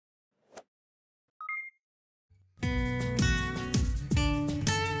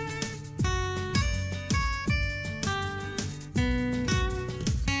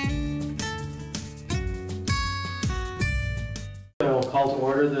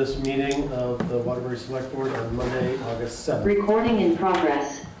order this meeting of the Waterbury Selectboard on Monday, August 7th. Recording in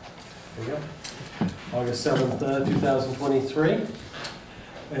progress. There we go. August 7th, 2023.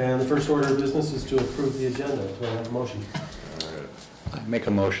 And the first order of business is to approve the agenda. Do I have a motion? I make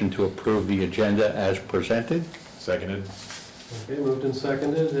a motion to approve the agenda as presented. Seconded. Okay, moved and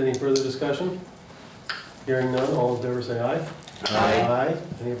seconded. Any further discussion? Hearing none, all in favor say aye. Aye. Aye.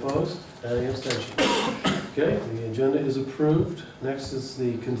 Any opposed? Any abstention? Okay, the agenda is approved. Next is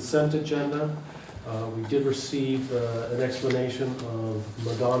the consent agenda. We did receive an explanation of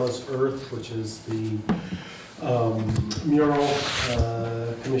Madonna's Earth, which is the mural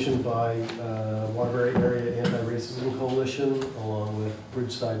commissioned by Waterbury Area Anti-Racism Coalition along with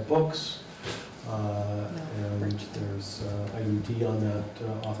Bridgeside Books. And there's item D on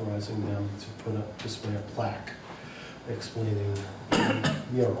that authorizing them to put up, display a plaque explaining the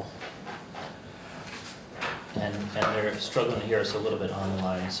mural. And they're struggling to hear us a little bit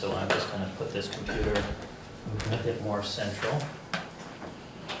online, so I'm just going to put this computer a bit more central,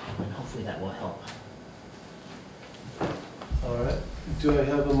 and hopefully that will help. All right. Do I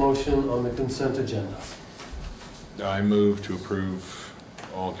have a motion on the consent agenda? I move to approve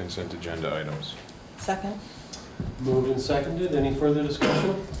all consent agenda items. Second. Moved and seconded. Any further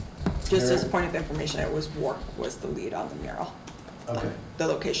discussion? Just as point of information, it was Wark was the lead on the mural. Okay. The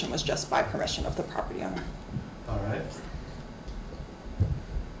location was just by permission of the property owner. All right. I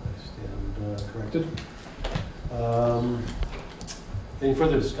stand corrected. Any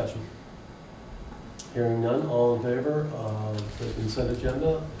further discussion? Hearing none, all in favor of the consent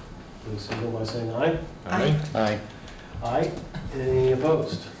agenda, please signal by saying aye. Aye. Aye. Aye. Any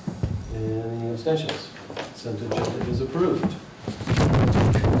opposed? Any abstentions? Consent agenda is approved.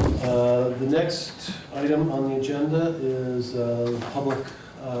 The next item on the agenda is public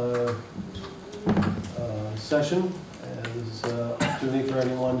session, and this is an opportunity for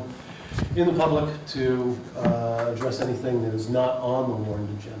anyone in the public to address anything that is not on the warrant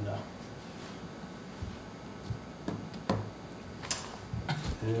agenda.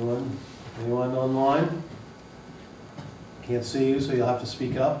 Anyone online? Can't see you, so you'll have to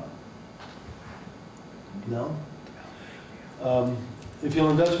speak up. No? If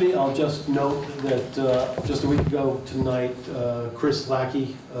you'll indulge me, I'll just note that just a week ago tonight, Chris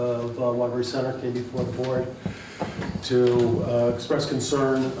Lackey of Waterbury Center came before the board to express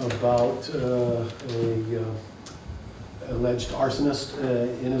concern about an alleged arsonist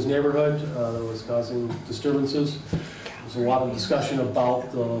in his neighborhood that was causing disturbances. There's a lot of discussion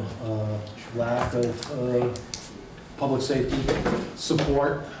about the lack of public safety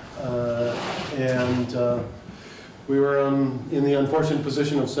support, and we were in the unfortunate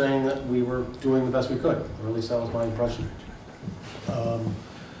position of saying that we were doing the best we could, or at least that was my impression.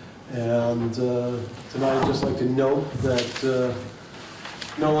 Tonight I'd just like to note that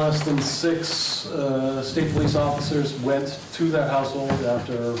no less than 6 state police officers went to that household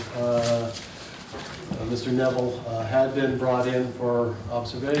after Mr. Neville had been brought in for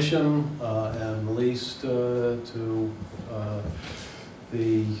observation and released to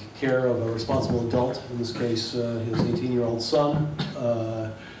the care of a responsible adult, in this case his 18-year-old son,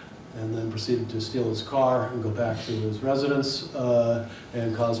 and then proceeded to steal his car and go back to his residence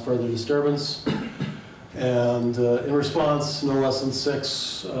and cause further disturbance. And in response, no less than 6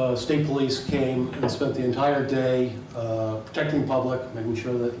 state police came and spent the entire day protecting the public, making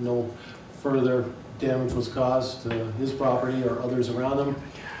sure that no further damage was caused to his property or others around him.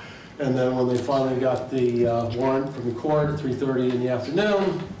 And then when they finally got the warrant from the court at 3:30 in the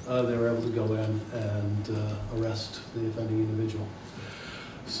afternoon, they were able to go in and arrest the offending individual.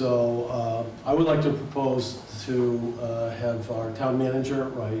 So I would like to propose to have our town manager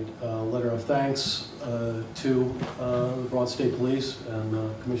write a letter of thanks to the Vermont State Police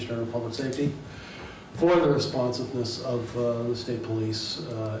and Commissioner of Public Safety for the responsiveness of the state police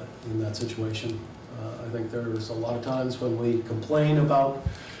in that situation. I think there's a lot of times when we complain about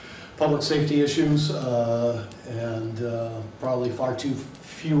public safety issues and probably far too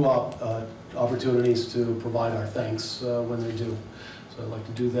few opportunities to provide our thanks when they do. So I'd like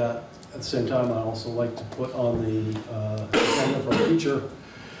to do that. At the same time, I'd also like to put on the agenda for a future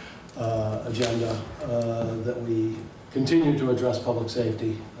agenda that we continue to address public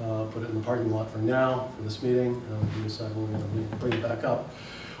safety, put it in the parking lot for now, for this meeting, and we decide we're going to bring it back up.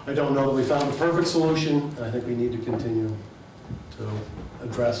 I don't know that we found a perfect solution, and I think we need to continue to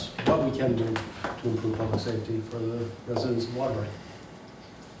address what we can do to improve public safety for the residents of Waterbury.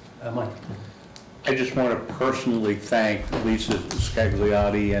 Mike. I just want to personally thank Lisa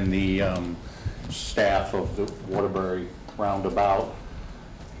Scagliotti and the staff of the Waterbury Roundabout.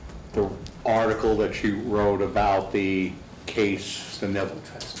 The article that she wrote about the case, the Neville.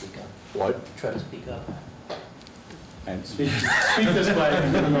 Try to speak up. What? Try to speak up. And Speak this way,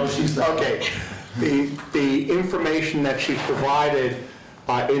 even though she's the... Okay, the information that she provided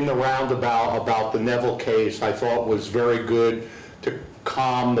in the roundabout about the Neville case, I thought was very good to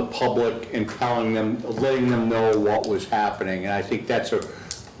calm the public and letting them know what was happening. And I think that's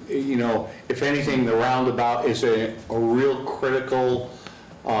if anything, the roundabout is a real critical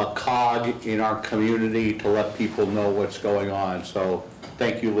cog in our community to let people know what's going on. So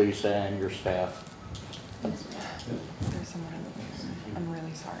thank you, Lisa, and your staff. There's someone in the room. I'm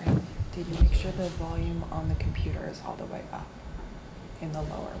really sorry. Did you make sure the volume on the computer is all the way up in the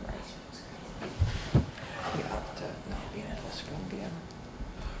lower right? You have to not be in a screen view.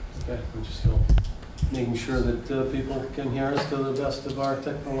 Okay, we're just making sure that people can hear us to the best of our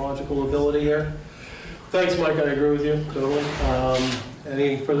technological ability here. Thanks, Mike, I agree with you, totally.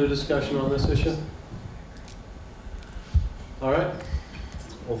 Any further discussion on this issue? All right.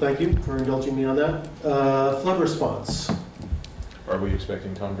 Well, thank you for indulging me on that. Flood response. Are we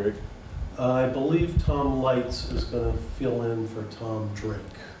expecting Tom Drake? I believe Tom Lights is going to fill in for Tom Drake.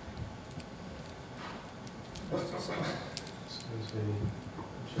 Adjust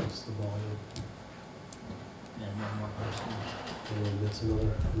the volume. And one more person. And that's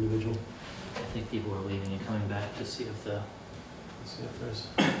another individual. I think people are leaving and coming back to see if Let's see if there's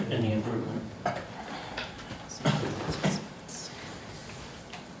any improvement.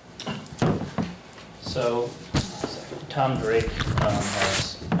 So, Tom Drake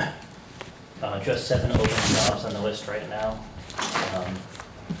has just 7 open jobs on the list right now.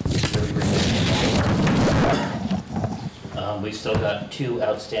 We've still got 2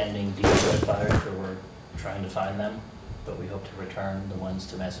 outstanding DOJ fires where we're trying to find them, but we hope to return the ones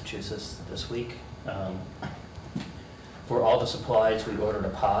to Massachusetts this week. For all the supplies, we ordered a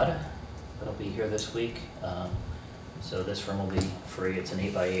pod that'll be here this week. So this room will be free. It's an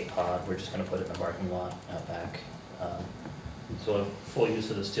 8x8 pod. We're just going to put it in the parking lot out back. So full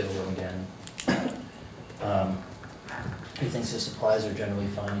use of the steel room again. He thinks his supplies are generally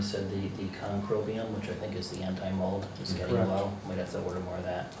fine. He said the concrobium, which I think is the anti-mold, is getting low. Might have to order more of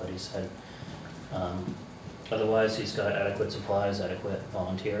that. But he said otherwise he's got adequate supplies, adequate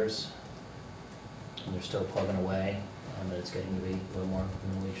volunteers. And they're still plugging away. But it's getting to be a little more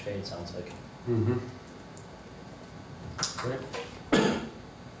minimally each day, it sounds like. Mm-hmm. Great.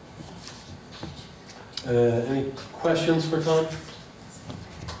 Any questions for Tom?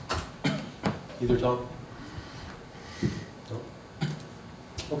 Either Tom? No?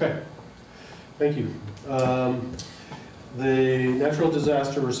 Okay, thank you. The Natural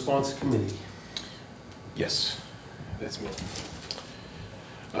Disaster Response Committee. Yes, that's me.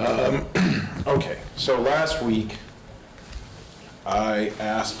 Okay, so last week, I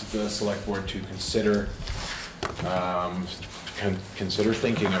asked the select board to consider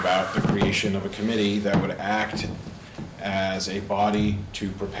thinking about the creation of a committee that would act as a body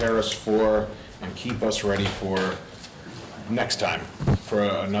to prepare us for and keep us ready for next time, for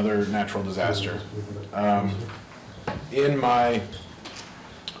another natural disaster. In my...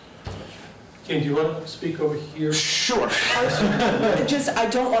 Ken, do you want to speak over here? Sure. I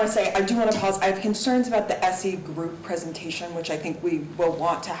don't want to say, I do want to pause. I have concerns about the SE group presentation, which I think we will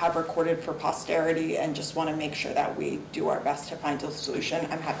want to have recorded for posterity, and just want to make sure that we do our best to find a solution.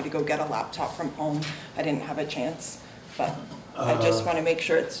 I'm happy to go get a laptop from home. I didn't have a chance, but I just want to make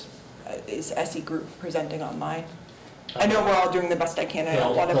sure is SE group presenting online? I know we're all doing the best I can. I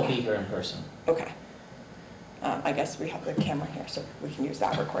don't want to He'll be here in person. Okay. I guess we have the camera here, so we can use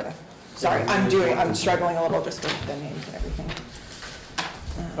that recording. Sorry, I'm struggling a little just with the names and everything.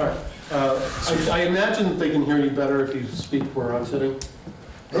 All right. I imagine that they can hear you better if you speak where I'm sitting.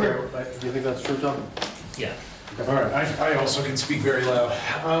 Do you think that's true, Tom? Yeah. All right, I also can speak very loud.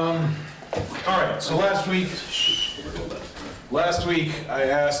 All right, so last week I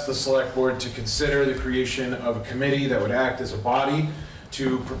asked the select board to consider the creation of a committee that would act as a body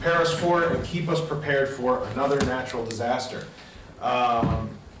to prepare us for and keep us prepared for another natural disaster.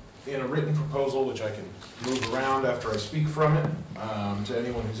 In a written proposal, which I can move around after I speak from it, to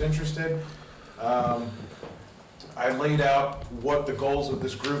anyone who's interested, I laid out what the goals of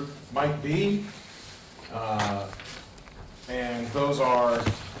this group might be, and those are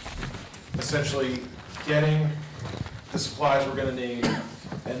essentially getting the supplies we're going to need,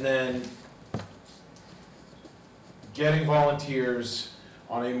 and then getting volunteers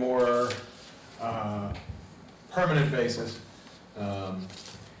on a more permanent basis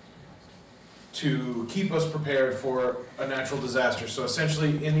to keep us prepared for a natural disaster. So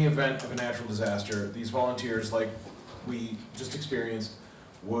essentially, in the event of a natural disaster, these volunteers, like we just experienced,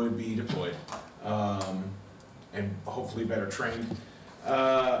 would be deployed. and hopefully better trained.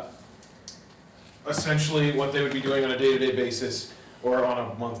 Essentially, what they would be doing on a day-to-day basis, or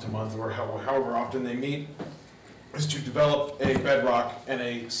on a month-to-month, or however often they meet, is to develop a bedrock and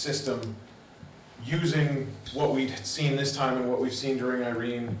a system using what we'd seen this time and what we've seen during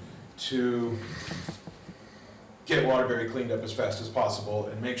Irene to get Waterbury cleaned up as fast as possible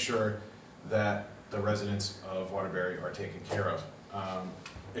and make sure that the residents of Waterbury are taken care of.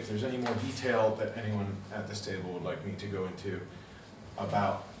 If there's any more detail that anyone at this table would like me to go into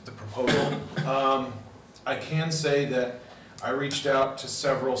about the proposal, I can say that I reached out to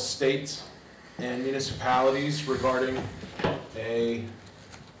several states and municipalities regarding a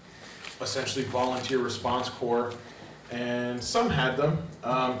essentially volunteer response corps, and some had them.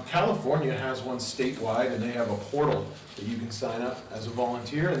 California has one statewide, and they have a portal that you can sign up as a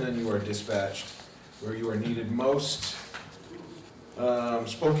volunteer, and then you are dispatched where you are needed most.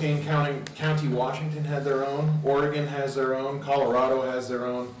 Spokane County, Washington had their own, Oregon has their own, Colorado has their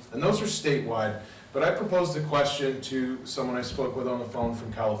own, and those are statewide. But I proposed a question to someone I spoke with on the phone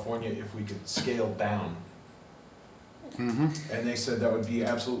from California if we could scale down. And they said that would be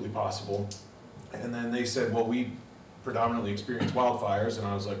absolutely possible. And then they said, well, we predominantly experience wildfires, and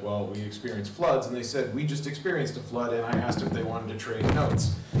I was like, well, we experience floods, and they said, we just experienced a flood, and I asked if they wanted to trade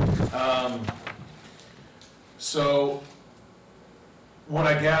notes. So what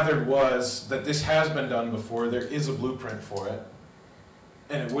I gathered was that this has been done before, there is a blueprint for it,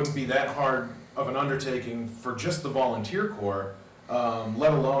 and it wouldn't be that hard of an undertaking for just the volunteer corps,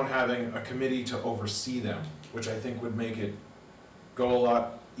 let alone having a committee to oversee them, which I think would make it go a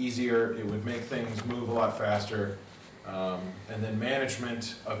lot easier, it would make things move a lot faster, and then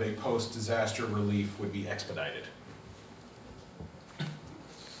management of a post-disaster relief would be expedited.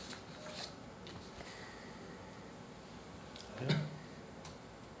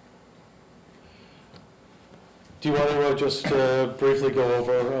 Do you want to just briefly go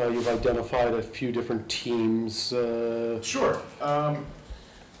over, you've identified a few different teams. Sure.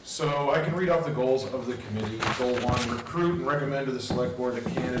 So I can read off the goals of the committee. Goal 1, recruit and recommend to the select board a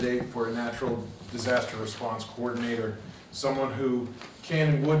candidate for a natural disaster response coordinator, someone who can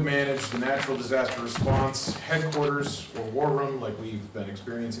and would manage the natural disaster response headquarters or war room like we've been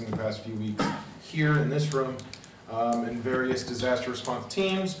experiencing the past few weeks here in this room, and various disaster response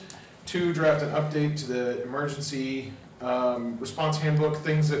teams. 2, draft an update to the emergency response handbook,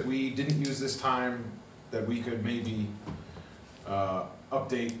 things that we didn't use this time that we could maybe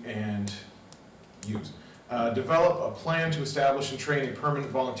update and use. Develop a plan to establish and train a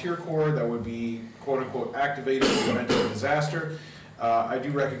permanent volunteer corps that would be quote-unquote activated to prevent a disaster. I do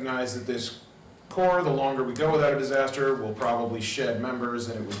recognize that this corps, the longer we go without a disaster, will probably shed members,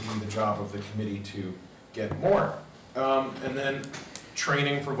 and it would be the job of the committee to get more. And then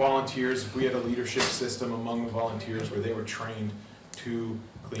training for volunteers, if we had a leadership system among the volunteers where they were trained to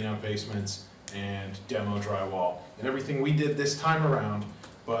clean out basements and demo drywall and everything we did this time around,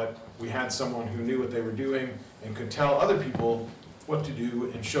 but we had someone who knew what they were doing and could tell other people what to do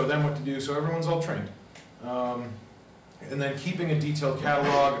and show them what to do, so everyone's all trained. And then keeping a detailed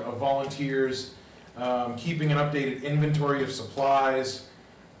catalog of volunteers, keeping an updated inventory of supplies,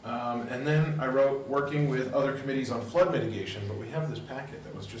 and then I wrote working with other committees on flood mitigation, but we have this packet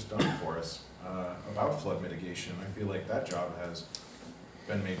that was just done for us about flood mitigation. I feel like that job has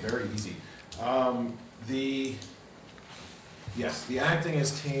been made very easy. The acting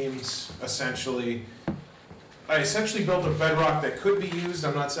as teams, essentially, I essentially built a bedrock that could be used.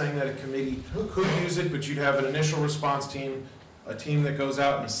 I'm not saying that a committee could use it, but you'd have an initial response team, a team that goes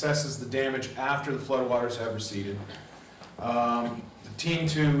out and assesses the damage after the floodwaters have receded. Team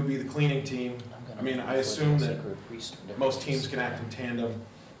 2 would be the cleaning team. I mean, I assume that most teams can act in tandem.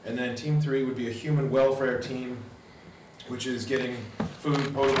 And then Team 3 would be a human welfare team, which is getting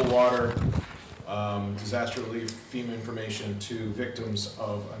food, potable water, disaster relief, FEMA information to victims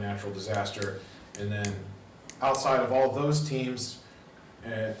of a natural disaster. And then outside of all of those teams,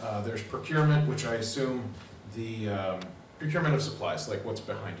 there's procurement, which I assume the procurement of supplies, like what's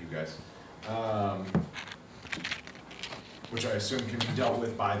behind you guys. Which I assume can be dealt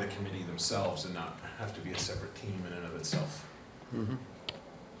with by the committee themselves and not have to be a separate team in and of itself. Mm-hmm.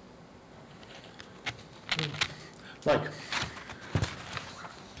 Mike?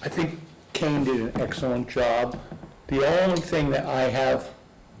 I think Kane did an excellent job. The only thing that I have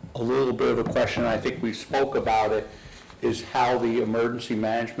a little bit of a question, I think we spoke about it, is how the emergency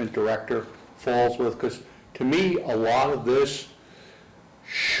management director falls with, because to me, a lot of this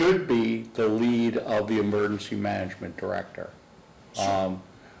should be the lead of the emergency management director.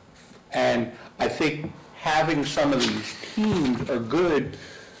 And I think having some of these teams are good,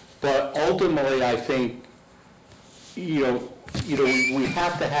 but ultimately I think we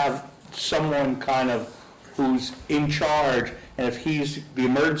have to have someone kind of who's in charge, and if he's, the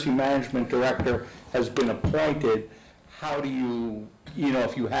emergency management director has been appointed, how do you,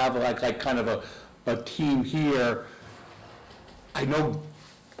 if you have like kind of a team here, I know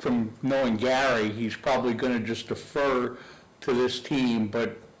from knowing Gary, he's probably gonna just defer to this team,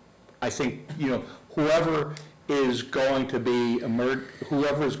 but I think, whoever is going to be,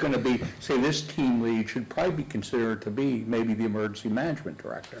 whoever is gonna be, say, this team lead should probably be considered to be maybe the emergency management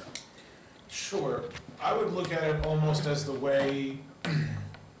director. Sure. I would look at it almost as the way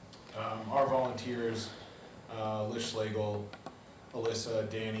our volunteers, Lish Schlegel, Alyssa,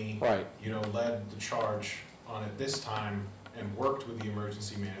 Danny, Right. Led the charge on it this time and worked with the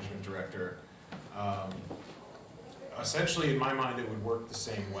emergency management director. Essentially, in my mind, it would work the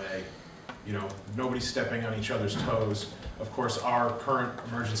same way. Nobody's stepping on each other's toes. Of course, our current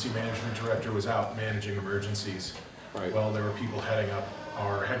emergency management director was out managing emergencies. Right. Well, there were people heading up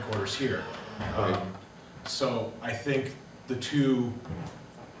our headquarters here. Right. So I think the two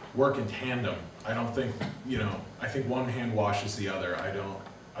work in tandem. I don't think, I think one hand washes the other.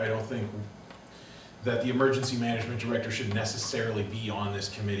 I don't think that the emergency management director should necessarily be on this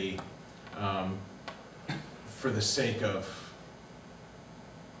committee for the sake of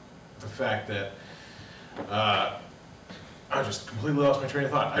the fact that I just completely lost my train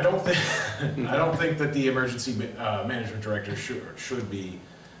of thought. I don't think that the emergency management director should be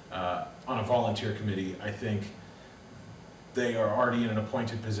on a volunteer committee. I think they are already in an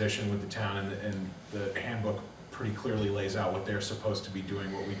appointed position with the town, and the handbook pretty clearly lays out what they're supposed to be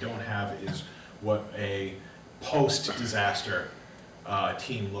doing. What we don't have is what a post-disaster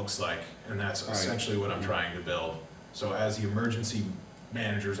team looks like, and that's essentially what I'm trying to build. So as the emergency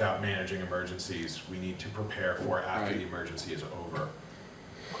managers out managing emergencies, we need to prepare for after the emergency is over.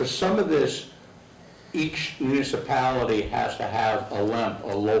 Because some of this, each municipality has to have a LEMP,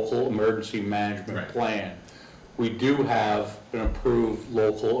 a local emergency management plan. We do have an approved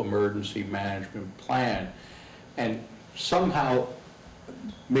local emergency management plan. And somehow,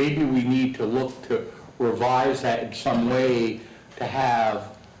 maybe we need to look to revise that in some way to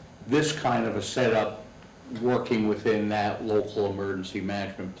have this kind of a setup working within that local emergency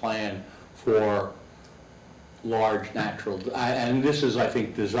management plan for large natural, and this is, I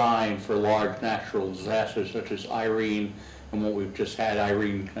think, designed for large natural disasters such as Irene and what we've just had,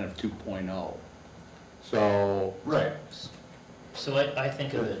 Irene kind of 2.0. So. Right. So I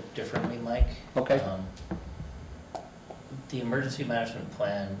think of it differently, Mike. Okay. The emergency management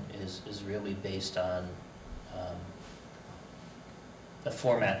plan is really based on the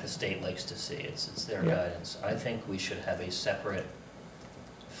format the state likes to see. It's their guidance. I think we should have a separate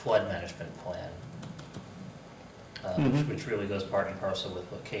flood management plan, which really goes part and parcel with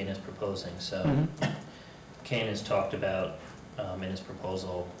what Kane is proposing. So Kane has talked about in his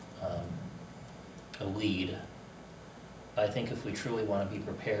proposal a lead. I think if we truly want to be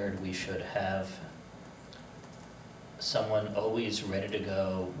prepared, we should have someone always ready to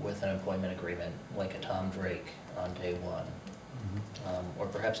go with an employment agreement, like a Tom Drake on day one, or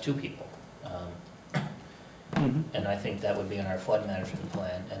perhaps two people. And I think that would be in our flood management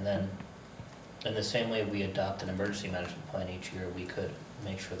plan. And then in the same way we adopt an emergency management plan each year, we could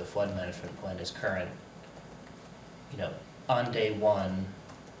make sure the flood management plan is current. On day one,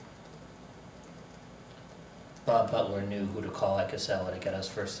 Bob Butler knew who to call at Casella to get us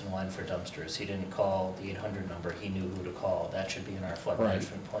first in line for dumpsters. He didn't call the 800 number, he knew who to call. That should be in our flood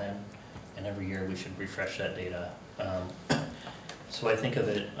management plan. And every year we should refresh that data. So I think of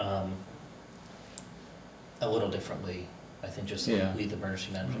it a little differently. I think just leave the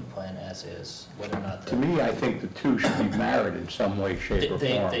emergency management plan as is, whether or not. To me, I think the two should be married in some way, shape, or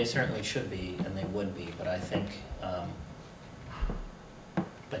form. They certainly should be, and they would be, but I think,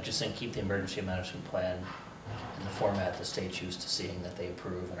 keep the emergency management plan in the format the state's used to seeing, that they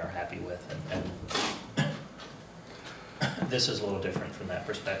approve and are happy with, and this is a little different from that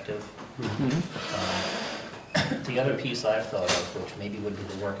perspective. The other piece I've thought of, which maybe would be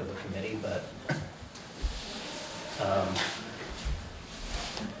the work of a committee, but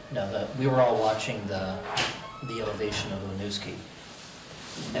we were all watching the elevation of Winooski,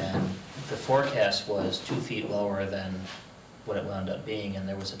 and the forecast was 2 feet lower than what it wound up being, and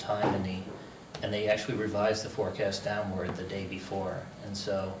there was a time and they actually revised the forecast downward the day before, and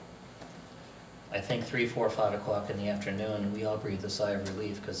so I think 3, 4, 5 o'clock in the afternoon, we all breathed a sigh of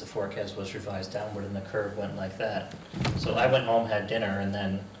relief because the forecast was revised downward and the curve went like that. So I went home, had dinner, and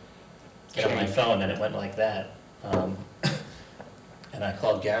then got on my phone and it went like that. And I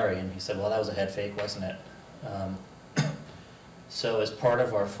called Gary and he said, well, that was a head fake, wasn't it? So as part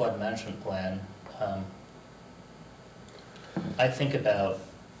of our flood management plan, I think about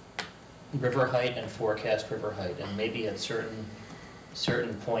river height and forecast river height, and maybe at certain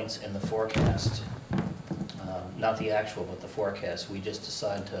points in the forecast, not the actual, but the forecast, we just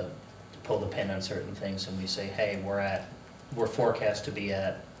decide to pull the pin on certain things, and we say, hey, we're forecast to be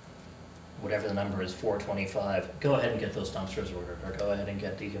at whatever the number is, 425. Go ahead and get those dumpsters ordered, or go ahead and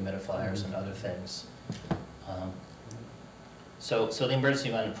get dehumidifiers and other things. So the emergency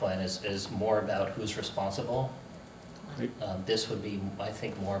management plan is more about who's responsible. This would be, I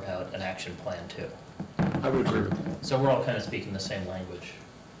think, more about an action plan too. I would agree with that. So we're all kind of speaking the same language,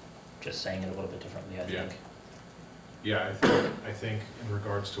 just saying it a little bit differently, I Yeah. think. Yeah, I think in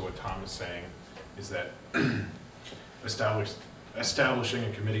regards to what Tom is saying, is that establishing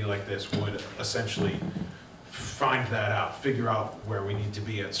a committee like this would essentially find that out, figure out where we need to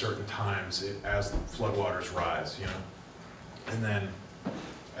be at certain times as the floodwaters rise, you know? And then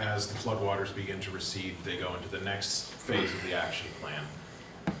as the floodwaters begin to recede, they go into the next phase of the action plan.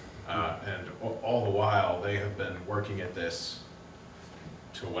 And all the while, they have been working at this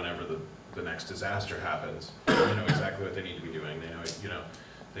to whenever the next disaster happens. They know exactly what they need to be doing. They know, you know,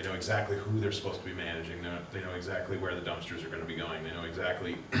 they know exactly who they're supposed to be managing. They know exactly where the dumpsters are going to be going. They know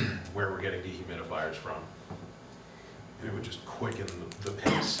exactly where we're getting dehumidifiers from. And it would just quicken the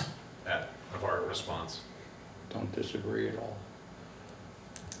pace of our response. Don't disagree at all.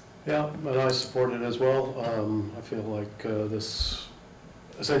 Yeah, and I support it as well. I feel like this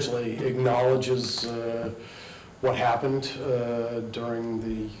essentially acknowledges what happened during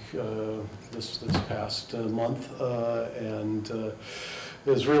this past month, and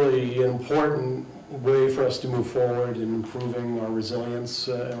is really an important way for us to move forward in improving our resilience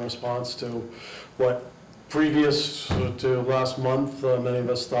in response to what previous to last month many of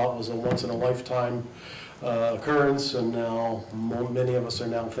us thought was a once-in-a-lifetime occurrence, and now many of us are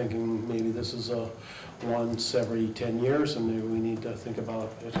now thinking maybe this is a once every 10 years, and maybe we need to think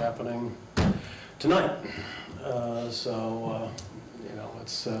about it happening tonight. You know,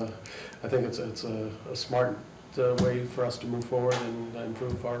 it's I think it's a smart way for us to move forward and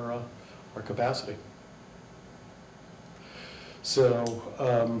improve our capacity. So,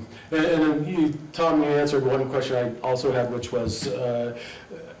 Tom, you answered one question I also had, which was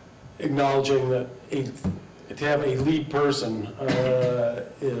acknowledging that to have a lead person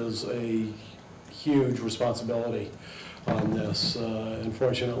is a huge responsibility on this.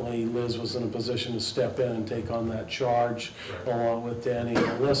 Unfortunately, Liz was in a position to step in and take on that charge, right, along with Danny and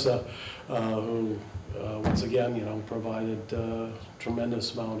Alyssa, who once again, you know, provided a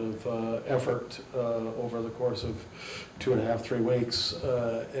tremendous amount of effort over the course of 2.5, 3 weeks,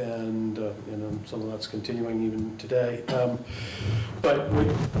 and you know, some of that's continuing even today. But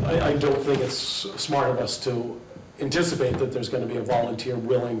I don't think it's smart of us to anticipate that there's going to be a volunteer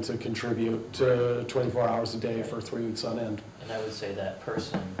willing to contribute 24 hours a day for 3 weeks on end. And I would say that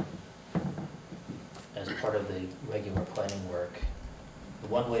person, as part of the regular planning work, the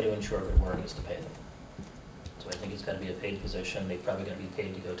one way to ensure good work is to pay them. So I think it's got to be a paid position. They're probably going to be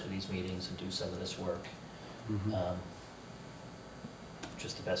paid to go to these meetings and do some of this work. Mm-hmm.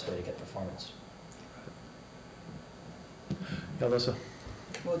 Just the best way to get performance. Yeah, Alyssa?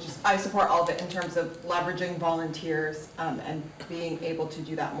 Well, I support all of it in terms of leveraging volunteers and being able to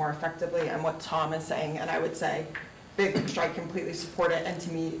do that more effectively, and what Tom is saying. And I would say, big picture, I completely support it. And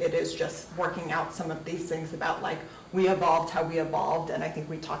to me, it is just working out some of these things about, like, we evolved how we evolved. And I think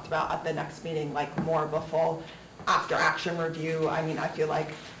we talked about at the next meeting, like, more of a full after action review. I mean, I feel like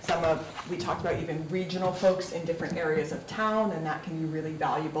we talked about even regional folks in different areas of town, and that can be really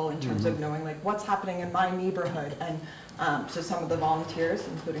valuable in terms of knowing, like, what's happening in my neighborhood. And so some of the volunteers,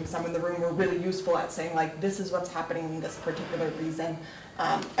 including some in the room, were really useful at saying, like, this is what's happening in this particular reason.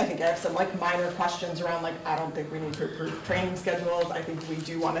 I think I have some, like, minor questions around, like, I don't think we need to approve training schedules. I think we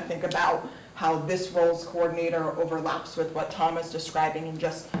do want to think about how this roles coordinator overlaps with what Tom is describing and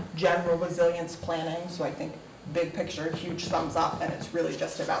just general resilience planning. So I think big picture, huge thumbs up, and it's really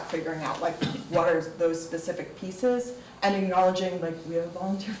just about figuring out, like, what are those specific pieces, and acknowledging, like, we have a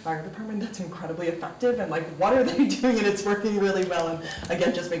volunteer fire department that's incredibly effective, and, like, what are they doing, and it's working really well, and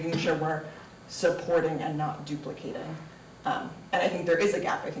again, just making sure we're supporting and not duplicating. And I think there is a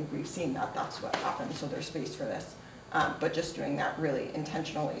gap. I think we've seen that that's what happened, so there's space for this. But just doing that really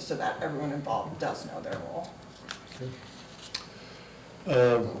intentionally so that everyone involved does know their role.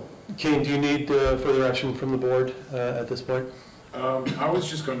 Okay. Kane, do you need further action from the board at this point? I was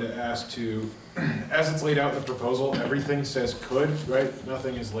just going to ask as it's laid out in the proposal, everything says could, right?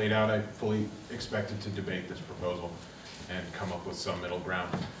 Nothing is laid out. I fully expected to debate this proposal and come up with some middle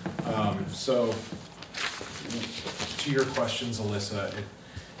ground. So to your questions, Alyssa,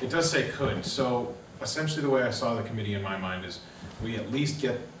 it does say could. So essentially the way I saw the committee in my mind is we at least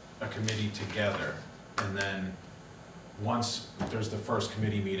get a committee together, and then once there's the first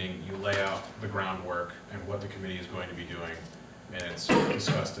committee meeting, you lay out the groundwork and what the committee is going to be doing, and it's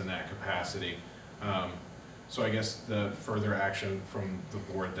discussed in that capacity. So I guess the further action from the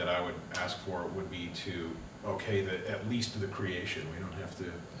board that I would ask for would be to okay at least the creation. We don't have to,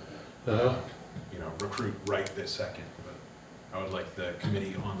 you know, recruit right this second, but I would like the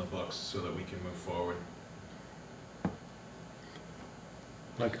committee on the books so that we can move forward.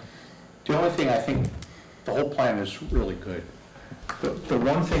 Like, the only thing I think, the whole plan is really good. The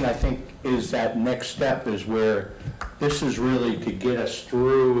one thing I think is that next step is where this is really to get us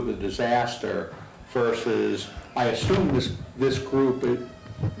through the disaster versus, I assume this group,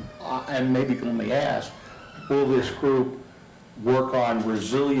 and maybe can only ask, will this group work on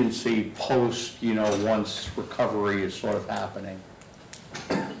resiliency post, you know, once recovery is sort of happening?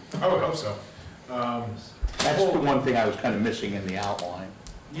 I would hope so. That's the one thing I was kind of missing in the outline.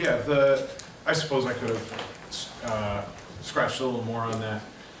 Yeah, I suppose I could have scratched a little more on that.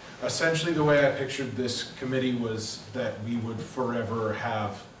 Essentially, the way I pictured this committee was that we would forever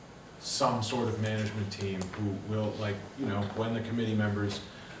have some sort of management team who will, like, you know, when the committee members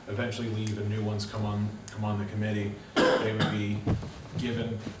eventually leave and new ones come on the committee, they would be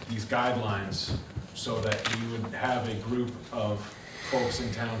given these guidelines so that we would have a group of folks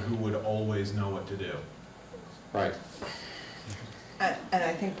in town who would always know what to do. Right. And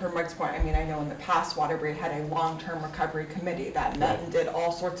I think per Mike's point, I mean, I know in the past, Waterbury had a long-term recovery committee that met and did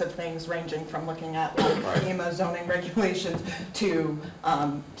all sorts of things, ranging from looking at like FEMA zoning regulations to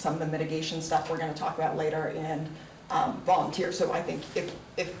some of the mitigation stuff we're gonna talk about later, and volunteers. So I think if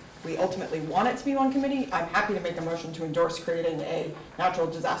we ultimately want it to be one committee, I'm happy to make a motion to endorse creating a natural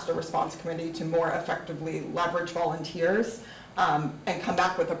disaster response committee to more effectively leverage volunteers and come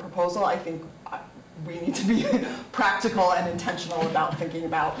back with a proposal. I think we need to be practical and intentional about thinking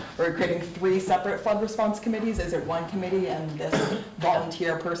about, we're creating 3 separate flood response committees. Is it one committee, and this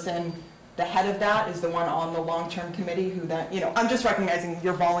volunteer person, the head of that, is the one on the long-term committee who then, you know, I'm just recognizing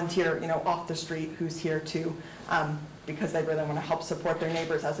your volunteer, you know, off the street who's here to, because they really want to help support their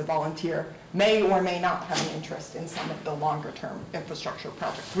neighbors as a volunteer, may or may not have an interest in some of the longer-term infrastructure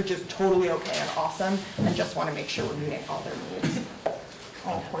projects, which is totally okay and awesome, and just want to make sure we're meeting all their needs.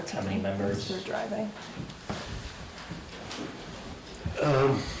 All 14 How many members? Are driving.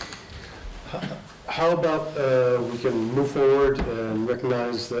 How about we can move forward and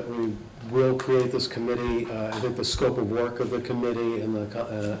recognize that we will create this committee. I think the scope of work of the committee and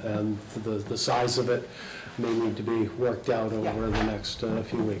the size of it may need to be worked out over the next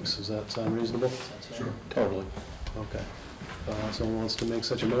few weeks. Does that sound reasonable? Sure. Totally. Okay. Someone wants to make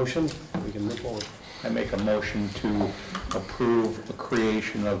such a motion, we can move forward. I make a motion to approve the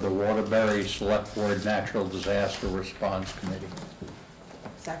creation of the Waterbury Selectboard Natural Disaster Response Committee.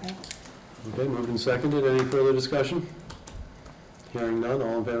 Second. Okay, moved and seconded. Any further discussion? Hearing none,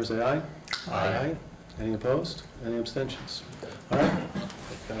 all in favor say aye. Aye. Any opposed? Any abstentions? All right,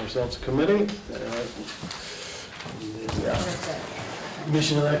 we've got ourselves a committee. The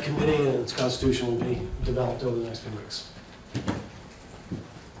mission of that committee and its constitution will be developed over the next few weeks.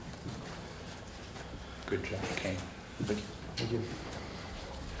 Good job, Kane. Thank you.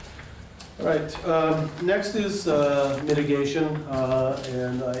 All right, next is mitigation,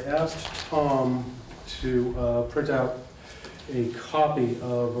 and I asked Tom to print out a copy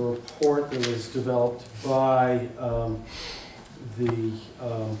of a report that was developed by the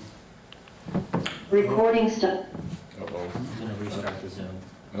recording stuff. I'm gonna restart the Zoom.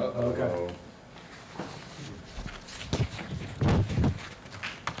 Okay.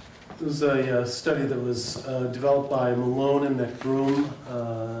 It was a study that was developed by Malone and McBroom,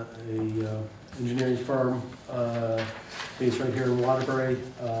 a engineering firm based right here in Waterbury,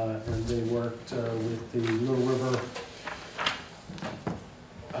 and they worked with the Little River,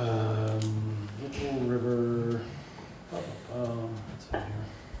 what's it here?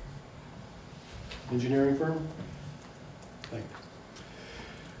 Engineering firm? Thank you.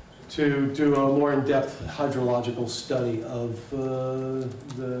 To do a more in-depth hydrological study of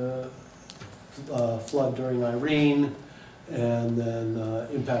the flood during Irene, and then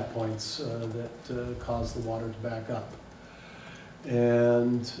impact points that caused the water to back up.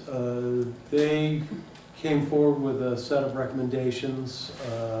 And they came forward with a set of recommendations,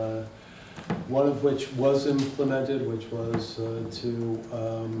 one of which was implemented, which was to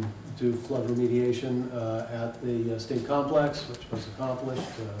do flood remediation at the state complex, which was accomplished.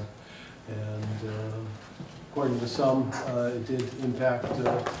 And according to some, it did impact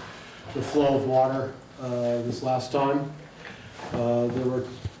the flow of water this last time. There were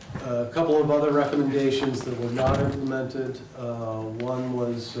a couple of other recommendations that were not implemented. One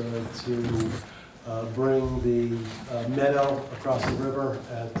was to bring the meadow across the river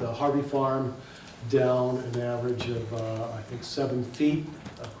at Harvey Farm down an average of, I think, 7 feet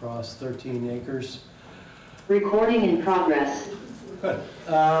across 13 acres. Recording in progress. Good.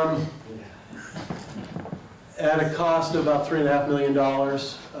 At a cost of about $3.5 million,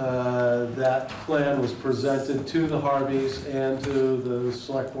 that plan was presented to the Harveys and to the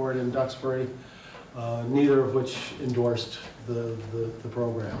Selectboard in Duxbury, neither of which endorsed the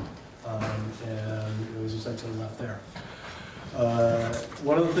program, and it was essentially left there.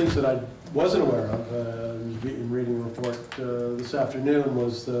 One of the things that I wasn't aware of in reading the report this afternoon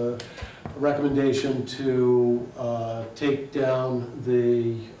was the recommendation to take down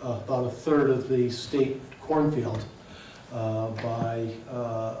about a third of the state cornfield by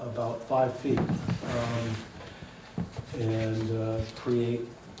about 5 feet and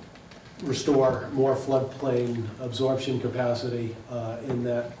restore more floodplain absorption capacity in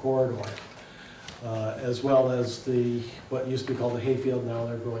that corridor, as well as what used to be called the hayfield, now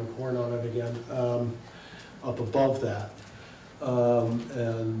they're growing corn on it again, up above that.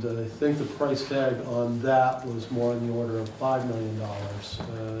 And I think the price tag on that was more in the order of $5 million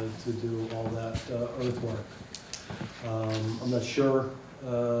to do all that earthwork. I'm not sure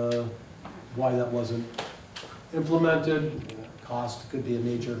why that wasn't implemented. Cost could be a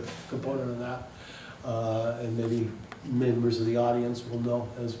major component of that, and maybe members of the audience will know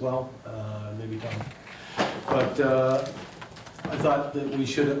as well, maybe Tom. But I thought that we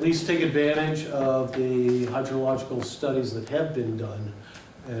should at least take advantage of the hydrological studies that have been done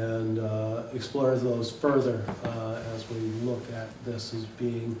and explore those further as we look at this as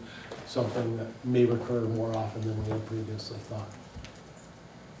being something that may recur more often than we had previously thought.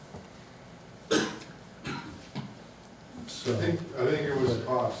 So, I think it was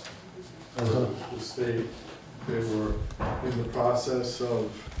cost for the state. They were in the process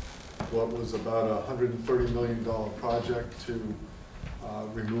of what was about a $130 million project to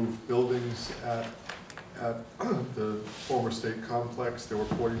remove buildings at the former state complex. There were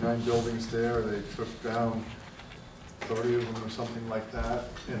 49 buildings there. They took down 30 of them or something like that,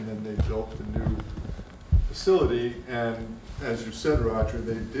 and then they built a new facility. And as you said, Roger,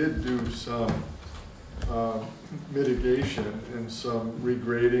 they did do some mitigation and some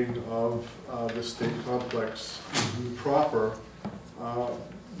regrading of the state complex proper,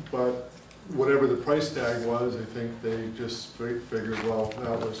 but whatever the price tag was, I think they just figured, well,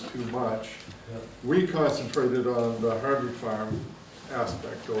 that was too much. Yep. We concentrated on the Harvey Farm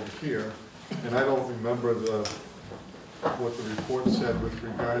aspect over here, and I don't remember what the report said with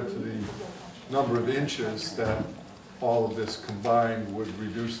regard to the number of inches that all of this combined would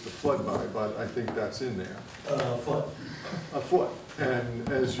reduce the flood by, but I think that's in there. Foot. A foot. And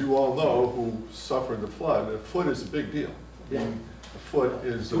as you all know, who suffered the flood, a foot is a big deal. Yeah. A foot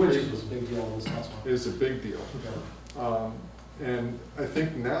is 2 inches was a big deal in this last one. is a big deal. Okay. And I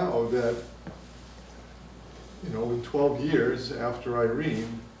think now that, in 12 years after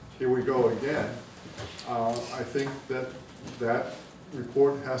Irene, here we go again. I think that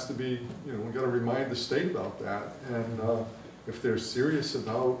report has to be, we've got to remind the state about that. And if they're serious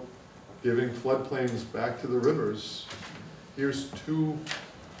about giving floodplains back to the rivers, here's 2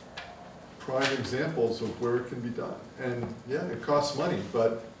 prime examples of where it can be done. And yeah, it costs money,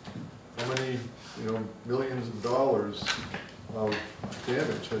 but how many, millions of dollars of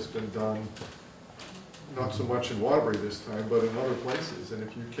damage has been done, not so much in Waterbury this time, but in other places. And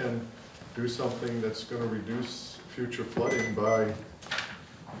if you can do something that's going to reduce future flooding by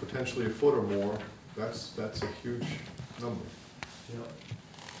potentially a foot or more, that's a huge number. Yeah.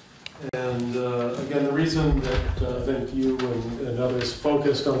 And again, the reason that I think you and others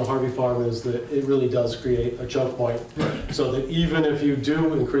focused on the Harvey Farm is that it really does create a choke point. Right. So that even if you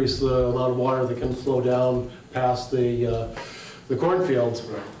do increase the amount of water that can flow down past the cornfield,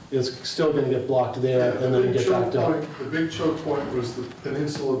 right, it's still going to get blocked there, and then get backed up. The big choke point was the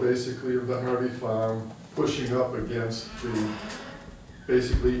peninsula, basically, of the Harvey Farm pushing up against the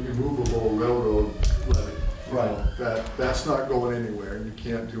basically immovable railroad levee. Right. That's not going anywhere, and you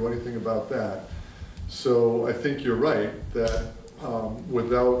can't do anything about that. So I think you're right that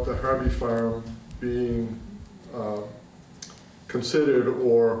without the Harvey Farm being considered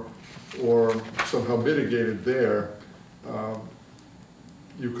or somehow mitigated there,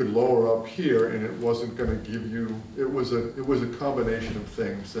 you could lower up here, and it wasn't going to give you. It was a combination of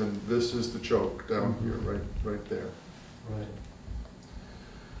things, and this is the choke down here, right there. Right.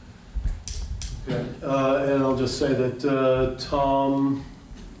 Okay, and I'll just say that Tom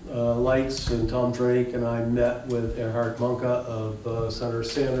Lights and Tom Drake and I met with Erhard Munka of Senator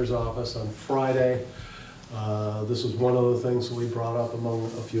Sanders' office on Friday. This was one of the things that we brought up among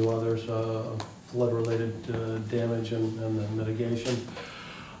a few others, flood-related damage and then mitigation.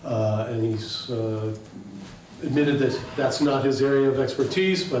 And he's admitted that that's not his area of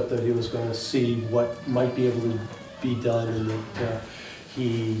expertise, but that he was going to see what might be able to be done, and that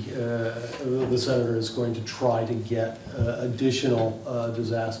the senator is going to try to get additional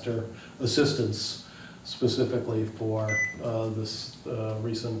disaster assistance specifically for this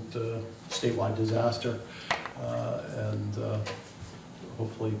recent statewide disaster. And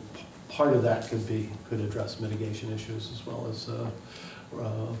hopefully part of that could address mitigation issues as well as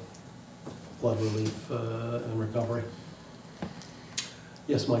flood relief and recovery.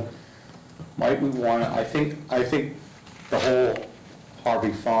 Yes, Mike? Might we want to, I think the whole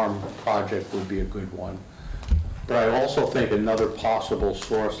Harvey Farm project would be a good one. But I also think another possible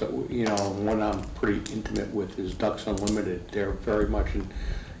source that, you know, one I'm pretty intimate with is Ducks Unlimited. They're very much in,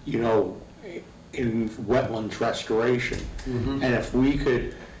 you know, in wetlands restoration. Mm-hmm. And if we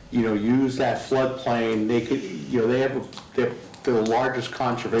could, you know, use that floodplain, they could, you know, they're the largest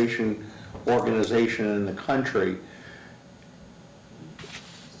conservation organization in the country.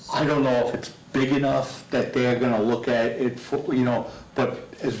 I don't know if it's big enough that they're gonna look at it for, you know, but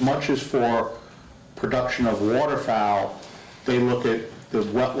as much as for production of waterfowl, they look at the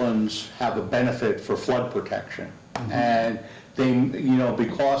wetlands have a benefit for flood protection. Mm-hmm. And they, you know,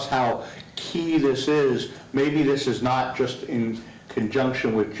 because how key this is, maybe this is not just in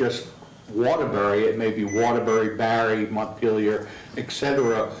conjunction with just Waterbury, it may be Waterbury, Barry, Montpelier,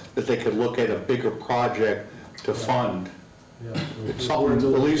 etc., that they could look at a bigger project to fund. Yeah. It's something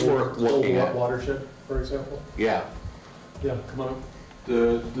at least worth looking at. Watershed, for example? Yeah. Yeah, come on.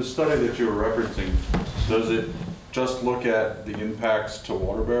 The study that you were referencing, does it just look at the impacts to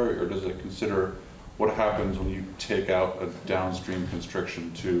Waterbury, or does it consider what happens when you take out a downstream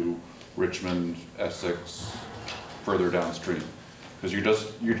constriction to Richmond, Essex, further downstream?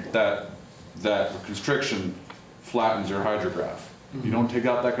 Because that constriction flattens your hydrograph. If you don't take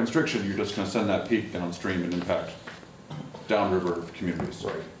out that constriction, you're just going to send that peak downstream and impact downriver communities.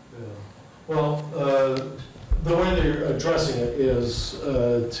 Right. Yeah. Well, the way they're addressing it is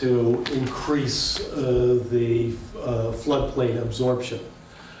to increase the floodplain absorption.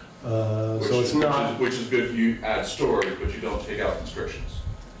 So it's not... Which is good. You add storage, but you don't take out constrictions.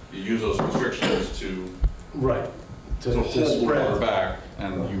 You use those constrictions to... Right. To hold water back,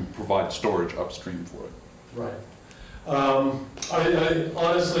 and you provide storage upstream for it. Right. I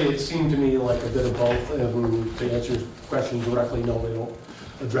honestly, it seemed to me like a bit of both, and to answer your question directly, no, they don't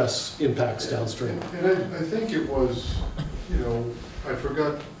address impacts downstream. And I think it was, you know, I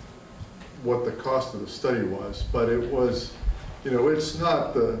forgot what the cost of the study was, but it was, you know, it's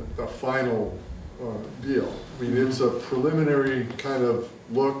not the final deal. I mean, it's a preliminary kind of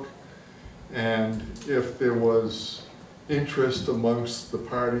look, and if there was interest amongst the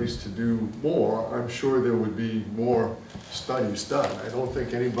parties to do more, I'm sure there would be more studies done. I don't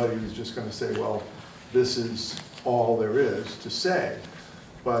think anybody is just going to say, well, this is all there is to say.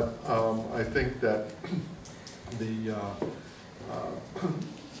 But I think that the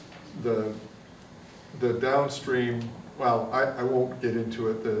downstream, well, I won't get into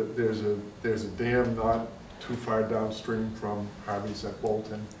it. There's a dam not too far downstream from Harvey's at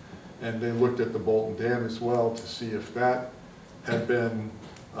Bolton. And they looked at the Bolton Dam as well to see if that had been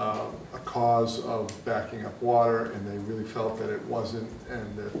a cause of backing up water, and they really felt that it wasn't,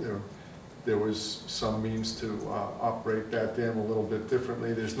 and that there was some means to operate that dam a little bit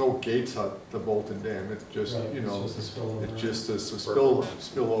differently. There's no gates at the Bolton Dam. It's just, right, you know, it's just a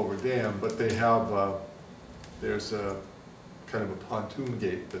spillover dam, but they have, there's a kind of a pontoon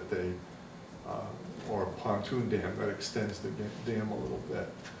gate that they, or a pontoon dam that extends the dam a little bit.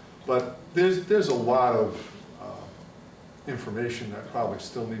 But there's a lot of information that probably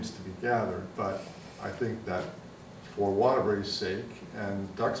still needs to be gathered, but I think that for Waterbury's sake and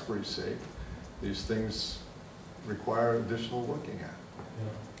Duxbury's sake, these things require additional looking at.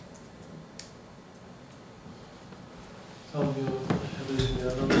 Yeah. Tom, you have anything to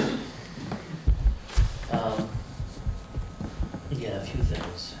add? Yeah, a few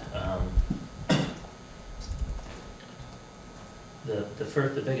things.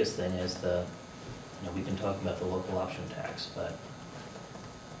 The biggest thing is we've been talking about the local option tax, but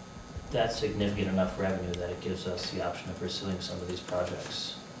that's significant enough revenue that it gives us the option of pursuing some of these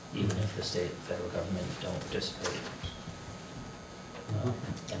projects, even if the state and federal government don't participate.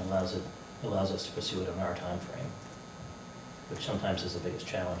 And allows us to pursue it on our time frame, which sometimes is the biggest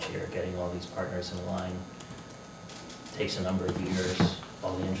challenge here. Getting all these partners in line takes a number of years.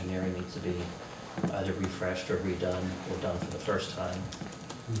 all the engineering needs to be either refreshed or redone or done for the first time.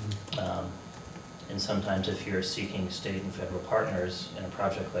 And sometimes if you're seeking state and federal partners in a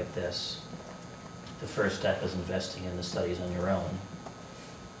project like this, the first step is investing in the studies on your own,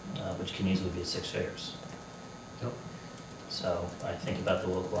 which can easily be 6 figures. Yep. So I think about the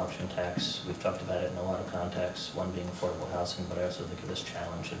local option tax. We've talked about it in a lot of contexts, one being affordable housing, but I also think of this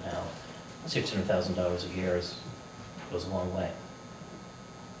challenge and how $600,000 a year goes a long way.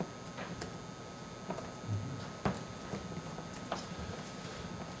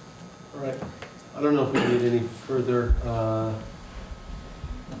 All right. I don't know if we need any further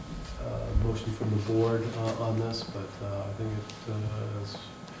motion from the board on this, but I think as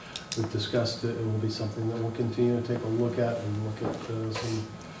we've discussed, it will be something that we'll continue to take a look at and look at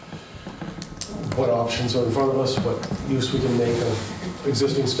what options are in front of us, what use we can make of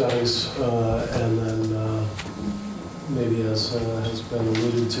existing studies, and then maybe, as has been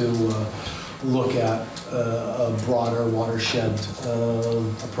alluded to, look at a broader watershed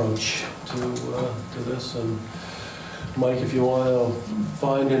approach to this. And Mike, if you want to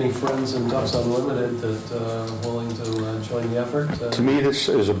find any friends in Ducks Unlimited that are willing to join the effort. To me, this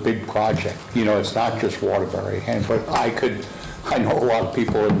is a big project. You know, it's not just Waterbury, but I know a lot of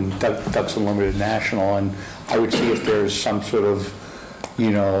people in Ducks Unlimited National, and I would see if there's some sort of,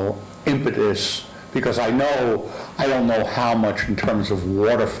 you know, impetus, because I don't know how much in terms of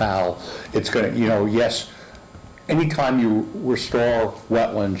waterfowl it's going to, you know, yes, anytime you restore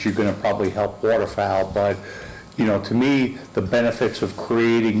wetlands, you're going to probably help waterfowl, but, you know, to me, the benefits of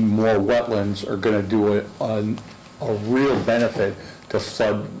creating more wetlands are going to do a real benefit to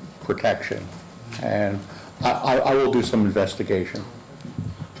flood protection. And I will do some investigation.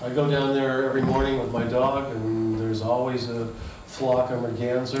 I go down there every morning with my dog, and there's always a flock of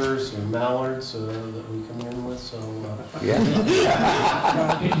mergansers and mallards that we come in with, so Yeah.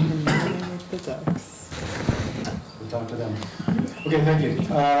 The ducks. we'll talk to them. Okay, thank you.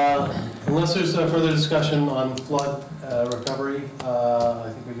 Unless there's further discussion on flood recovery,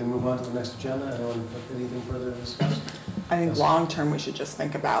 I think we can move on to the next agenda. Anyone have anything further to discuss? I think long-term, we should just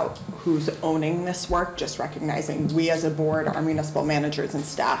think about who's owning this work, just recognizing we as a board, our municipal managers and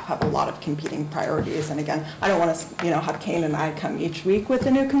staff have a lot of competing priorities. And again, I don't want to, have Kane and I come each week with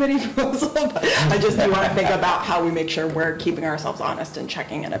a new committee proposal, but I just do want to think about how we make sure we're keeping ourselves honest and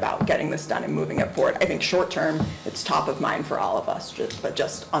checking in about getting this done and moving it forward. I think short-term, it's top of mind for all of us, but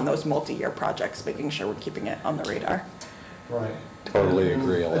just on those multi-year projects, making sure we're keeping it on the radar. Right. Totally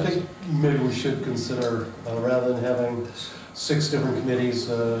agree. I think maybe we should consider, rather than having 6 different committees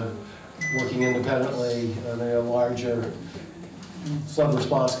working independently, a larger flood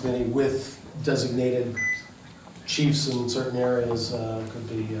response committee with designated chiefs in certain areas could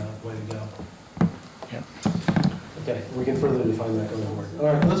be a way to go. Yeah. Okay, we can further define that going forward. All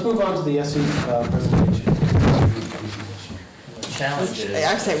right, let's move on to the SE presentation. The challenge is,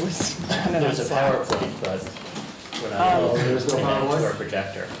 I say it was there's a PowerPoint, but we're not there's no connected to our PowerPoint?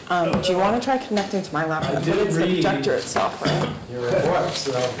 projector. do you want to try connecting to my laptop? I But did it's the read- projector itself, right? Your report,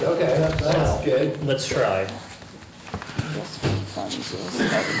 so, okay, that's So, good. Let's try Just funds is-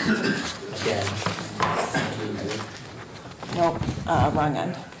 again. Nope, wrong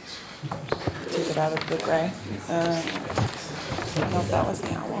end. Take it out of the gray. Nope, that was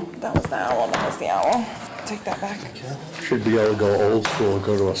the owl. That was the owl, that was the owl. Take that back. Should be able to go old school and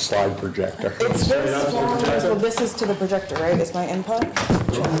go to a slide projector. It's this long, so this is to the projector, right, is my input?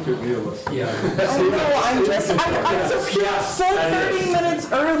 Yeah. Oh no, I'm so 30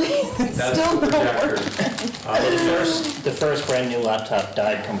 minutes early, it's still not working. The first brand new laptop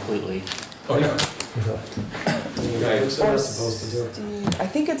died completely. Oh, yeah. Or Steve, I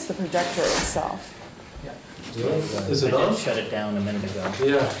think it's the projector itself. Is it I on? did shut it down a minute ago.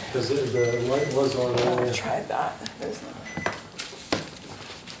 Yeah, because the light was on I earlier. tried that. There's no.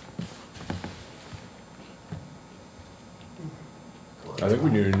 I think we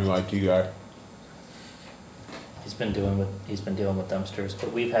need a new IT guy. He's been dealing with dumpsters,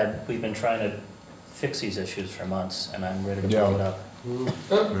 but we've been trying to fix these issues for months, and I'm ready to blow it up.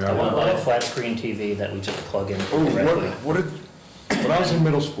 I want to buy a flat screen TV that we just plug in directly. When I was in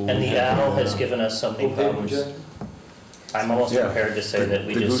middle school. And we the had owl has given us so many Okay, problems. projector? I'm almost Yeah. prepared to say that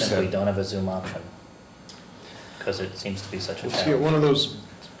we The just goose simply head. don't have a Zoom option, because it seems to be such a Let's get challenge. one of those,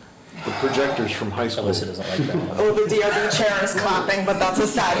 the projectors from high school. Alyssa doesn't like that. Oh, the DRB chair is clapping, but that's a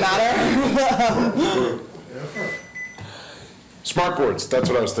sad matter. Smart boards, that's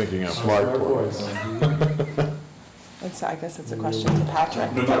what I was thinking of. Smart boards. I guess it's a question to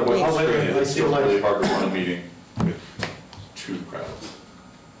Patrick. No matter what I'll wait, screen it I is, it's feel still like- really hard to run a meeting with 2 crowds.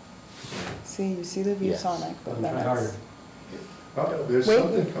 See, you see the Yeah. ViewSonic, but I'm then trying harder. it's. Oh, there's Wait.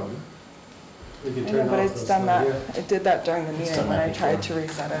 something coming. We can I know, turn but off it's this done one that, here. it did that during the It's meeting done when that I tried before. to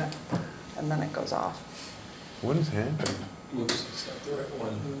reset it, and then it goes off. What is happening? Oops, it's not the right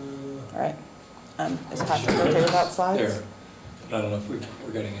one. All right. Is Patrick okay without slides? There. I don't know if we're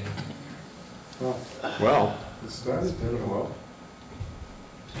getting any. Well, Well, it started doing well.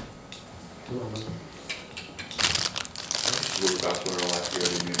 We were back to our last year,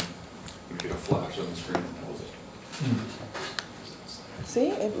 we get a flash on the screen, and that was it. See,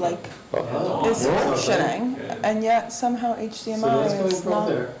 it like Oh, is yeah. functioning, and yet somehow So that's HDMI going is from not.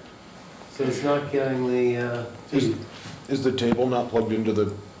 there. So it's not getting the feed. is the table not plugged into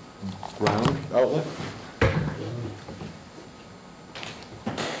the ground outlet?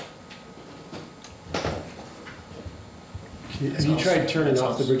 Have you tried turning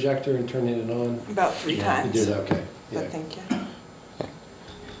off the projector and turning it on? About 3 Yeah, times. You did, okay. But thank you.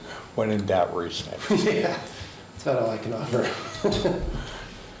 When in doubt, reset. Yeah, that's about all I can offer.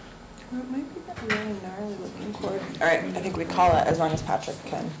 Well, it might be that really gnarly looking cord. All right, I think we call it as long as Patrick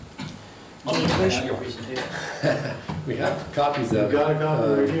can. I'll need to print out your presentation. We have copies of it. You got a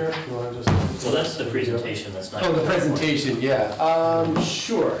copy right here? You wanna just- Well, that's the presentation, that's not. Oh, the presentation, yeah.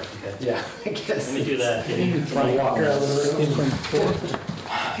 Sure. Okay. Yeah, I guess. Let me do that. Want to walk around the room?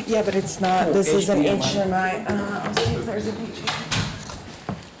 Yeah, but it's not, this is an HDMI. I'll see if there's an HDMI.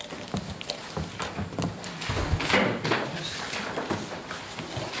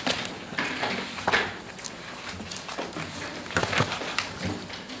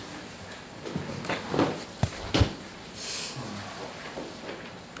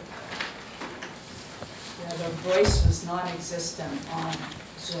 Yeah, the voice was non-existent on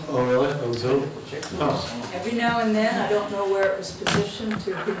Zoom. Oh, really? On Zoom? Oh. Every now and then, I don't know where it was positioned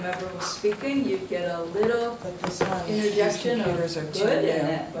to whomever was speaking, you'd get a little But this one, these interjection of computers are good too in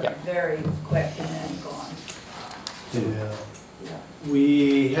new. it, but very quick and then gone. Yeah. Yeah.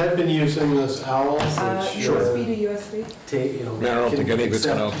 We had been using this OWL, which, USB to USB? you know. I don't think can any of it's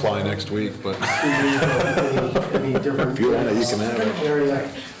gonna accept apply next week, but any different. if you want it, you can have it. Area,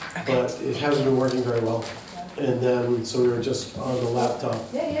 but it hasn't been working very well. And then, so we were just on the laptop,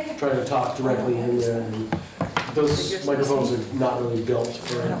 Yeah, yeah, yeah. trying to talk directly in there, and those microphones are not really built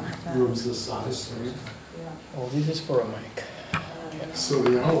for rooms this size. Yeah. Well, this is for a mic. So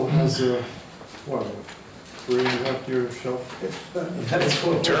the owl has a, what, 3.5-year shelf? That's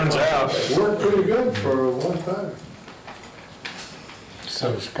what Turns out. Worked pretty good for a long time.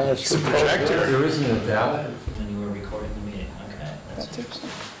 So it's kind of a projector. There isn't a doubt. When you were recording the meeting, okay, that's That's interesting.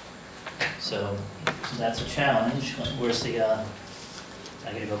 So, that's a challenge, where's the, I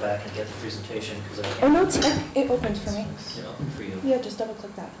gotta go back and get the presentation, because I can't. Oh, no, it opened for me. Is it open for you? Yeah, just double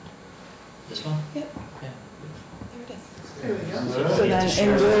click that. This one? Yep. Yeah. There it is. There we go. So you have then to in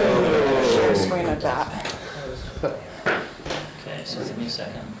share. blue, share screen of that, Okay, so give me a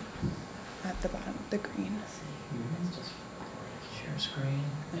second. at the bottom, the green. Just share screen,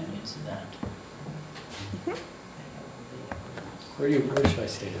 and it's that. Where should I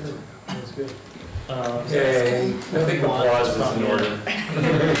say it? That's good. Okay. I think applause is in order.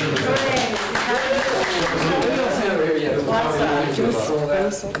 I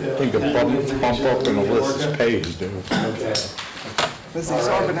think a bump up in Alyssa's page, dude. Okay. Was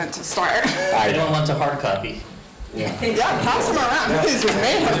exorbitant to start. I don't want a hard copy. Yeah, pass them around, please, with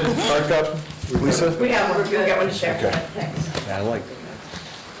me. Hard copy, Lisa? We have, we'll get one to share. Okay. Thanks. Yeah, I like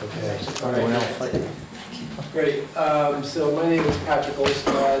Okay, all right. Great, so my name is Patrick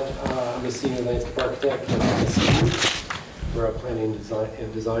Olstad, I'm a senior landscape architect at Municipal. We're a planning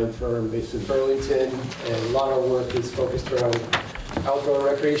and design firm based in Burlington, and a lot of our work is focused around outdoor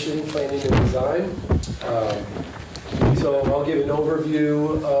recreation, planning and design. So I'll give an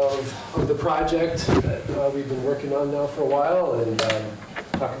overview of the project that we've been working on now for a while, and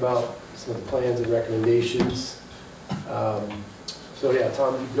talk about some of the plans and recommendations. So yeah,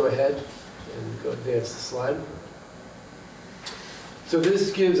 Tom, you can go ahead and go advance the slide. So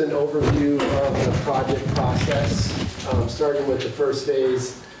this gives an overview of the project process, starting with the first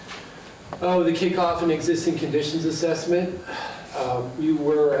phase of the kickoff and existing conditions assessment. We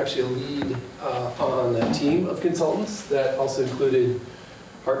were actually a lead on a team of consultants that also included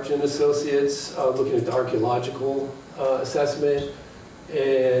Hartgen Associates, looking at the archaeological assessment,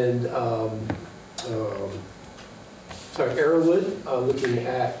 and Arrowwood, looking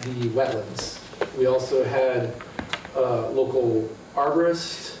at the wetlands. We also had local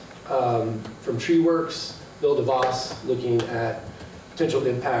arborist from Tree Works, Bill DeVos, looking at potential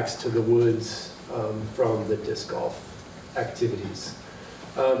impacts to the woods from the disc golf activities.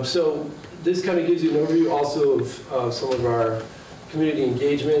 So this kind of gives you an overview also of some of our community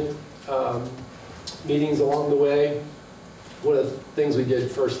engagement meetings along the way. One of the things we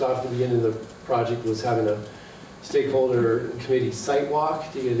did first off at the beginning of the project was having a stakeholder committee site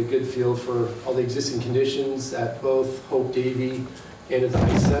walk to get a good feel for all the existing conditions at both Hope Davey and at the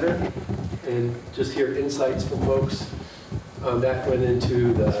Ice Center, and just hear insights from folks. That went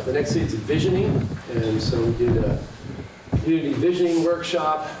into the next stage of visioning, and so we did a community visioning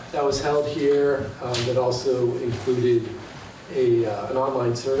workshop that was held here that also included an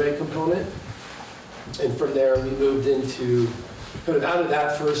online survey component. And from there, we moved into kind of out of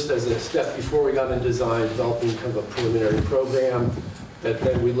that first as a step before we got into design, developing kind of a preliminary program that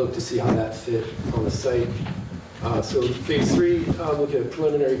then we looked to see how that fit on the site. So phase 3, looking at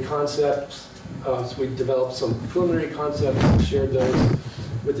preliminary concepts. So we developed some preliminary concepts, shared those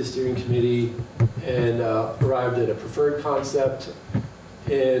with the steering committee, and arrived at a preferred concept.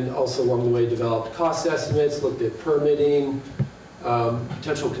 And also along the way developed cost estimates, looked at permitting,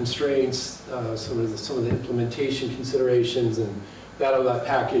 potential constraints, some of the implementation considerations, and that all got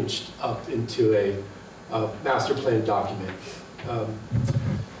packaged up into a master plan document.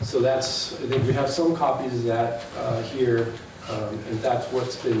 So that's, I think we have some copies of that here, and that's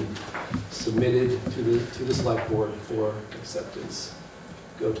what's been submitted to the select board for acceptance.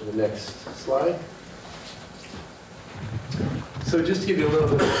 Go to the next slide. So just to give you a little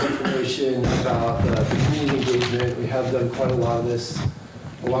bit of information about the community engagement, we have done quite a lot of this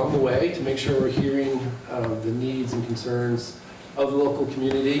along the way to make sure we're hearing the needs and concerns of the local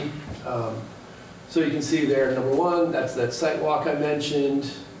community. So you can see there, number 1, that's that site walk I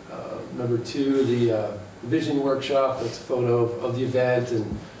mentioned. Number 2, the vision workshop, that's a photo of the event,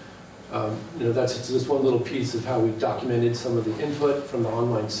 and you know, that's just one little piece of how we documented some of the input from the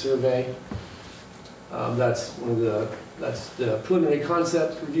online survey. That's the preliminary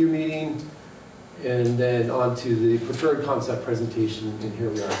concept review meeting, and then on to the preferred concept presentation, and here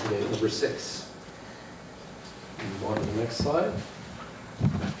we are today, number 6. Move on to the next slide.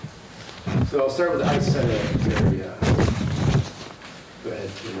 So I'll start with the Ice Center area. Go ahead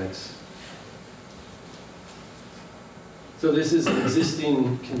to the next. So this is an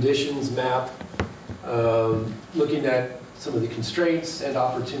existing conditions map, looking at some of the constraints and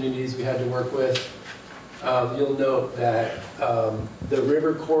opportunities we had to work with. You'll note that the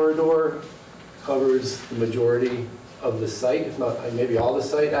river corridor covers the majority of the site, if not maybe all the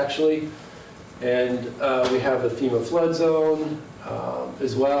site actually. And we have the FEMA flood zone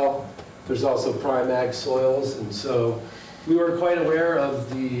as well. There's also prime ag soils, and so we were quite aware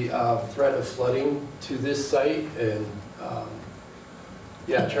of the threat of flooding to this site, and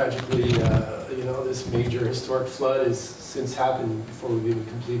yeah, tragically, you know, this major historic flood has since happened before we've even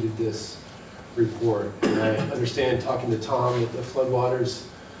completed this report. And I understand, talking to Tom, that the floodwaters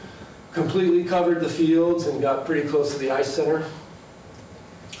completely covered the fields and got pretty close to the Ice Center.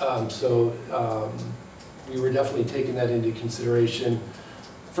 We were definitely taking that into consideration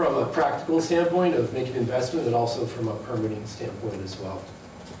from a practical standpoint of making investment, and also from a permitting standpoint as well.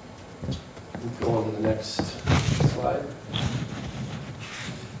 We'll go on to the next slide.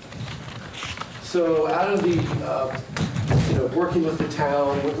 So out of the, you know, working with the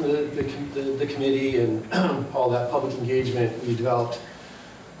town, working with the committee, and all that public engagement, we developed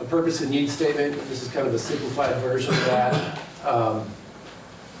a purpose and needs statement. This is kind of a simplified version of that.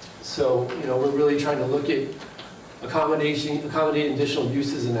 So, you know, we're really trying to look at accommodating additional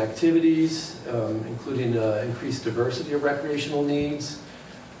uses and activities, including increased diversity of recreational needs.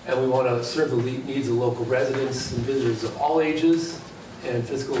 And we want to serve the needs of local residents and visitors of all ages and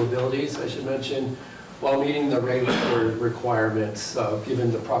physical abilities, I should mention, while meeting the regulatory requirements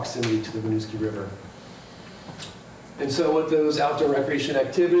given the proximity to the Winooski River. And so with those outdoor recreation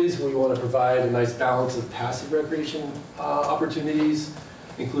activities, we want to provide a nice balance of passive recreation opportunities,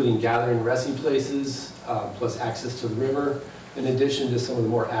 including gathering resting places, plus access to the river, in addition to some of the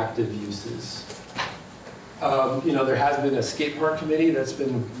more active uses. You know, there has been a skate park committee that's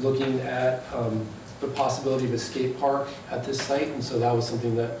been looking at the possibility of a skate park at this site, and so that was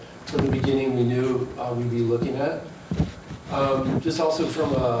something that from the beginning we knew we'd be looking at. Just also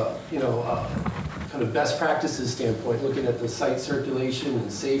from a, you know, kind of best practices standpoint, looking at the site circulation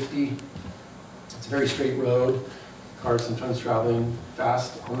and safety. It's a very straight road, cars sometimes traveling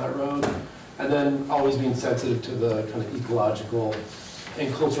fast on that road, and then always being sensitive to the kind of ecological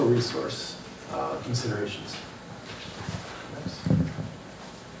and cultural resource considerations. Next.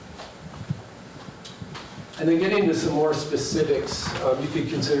 And then getting into some more specifics, you could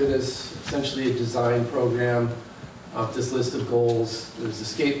consider this essentially a design program. This list of goals: there's a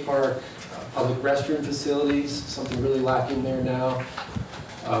skate park, public restroom facilities, something really lacking there now.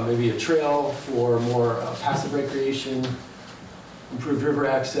 Maybe a trail for more passive recreation, improved river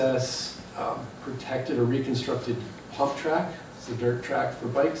access, protected or reconstructed pump track. It's a dirt track for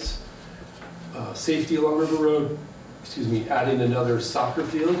bikes. Safety along River Road, adding another soccer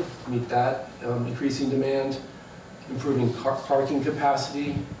field to meet that increasing demand, improving parking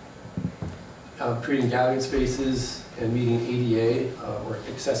capacity, creating gathering spaces and meeting ADA or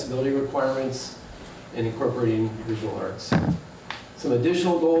accessibility requirements, and incorporating visual arts. Some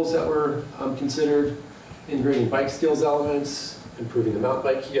additional goals that were considered: integrating bike skills elements, improving the mountain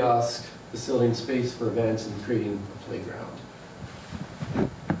bike kiosk, facilitating space for events, and creating a playground.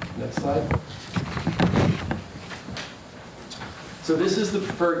 Next slide. So this is the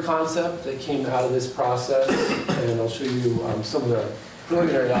preferred concept that came out of this process, and I'll show you some of the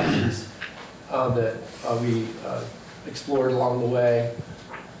preliminary options that we explored along the way.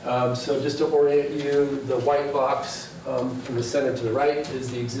 So just to orient you, the white box from the center to the right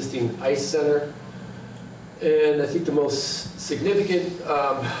is the existing ice center. And I think the most significant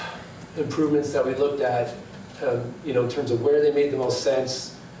improvements that we looked at, in terms of where they made the most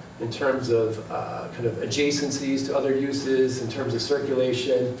sense, in terms of kind of adjacencies to other uses, in terms of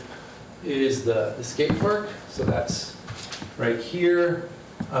circulation, is the skate park. So that's right here.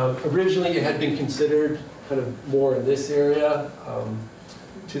 Originally, it had been considered kind of more in this area,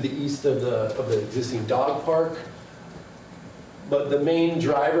 to the east of the existing dog park. But the main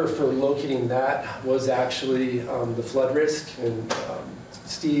driver for locating that was actually the flood risk. And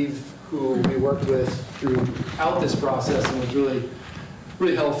Steve, who we worked with throughout this process, and was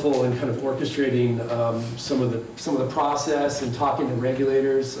really helpful in kind of orchestrating some of the process and talking to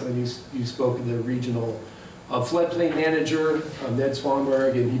regulators. You spoke to the regional floodplain manager, Ned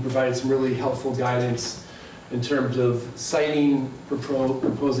Swanberg, and he provided some really helpful guidance in terms of siting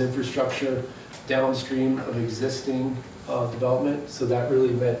proposed infrastructure downstream of existing development. So that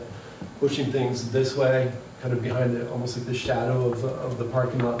really meant pushing things this way, kind of behind almost like the shadow of the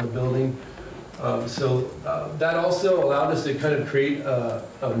parking lot and the building. So that also allowed us to kind of create a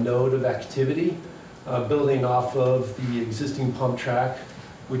node of activity, building off of the existing pump track,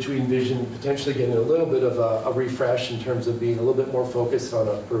 which we envisioned potentially getting a little bit of a refresh in terms of being a little bit more focused on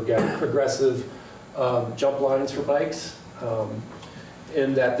a progressive jump lines for bikes,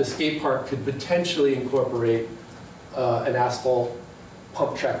 and that the skate park could potentially incorporate an asphalt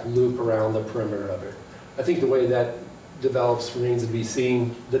pump track loop around the perimeter of it. I think the way that develops remains to be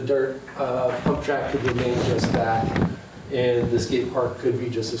seen. The dirt pump track could remain just that, and the skate park could be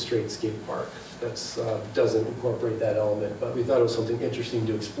just a straight skate park that doesn't incorporate that element. But we thought it was something interesting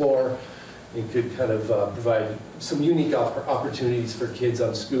to explore and could kind of provide some unique opportunities for kids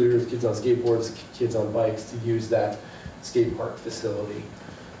on scooters, kids on skateboards, kids on bikes to use that skate park facility.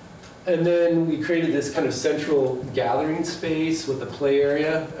 And then we created this kind of central gathering space with a play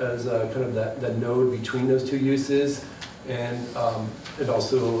area as kind of that node between those two uses, and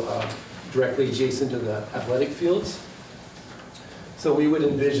also directly adjacent to the athletic fields. So we would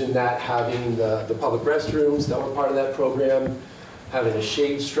envision that having the public restrooms that were part of that program, having a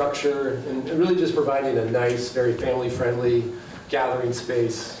shade structure, and really just providing a nice, very family-friendly gathering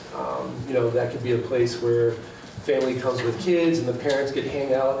space. That could be a place where family comes with kids and the parents could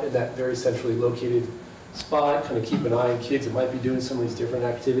hang out in that very centrally located spot, kind of keep an eye on kids that might be doing some of these different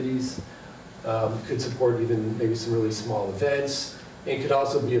activities. Could support even maybe some really small events, and could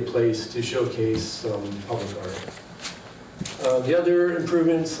also be a place to showcase some public art. The other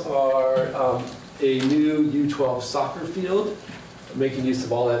improvements are a new U12 soccer field, making use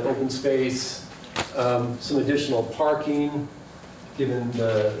of all that open space, some additional parking, given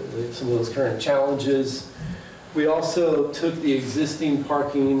some of those current challenges. We also took the existing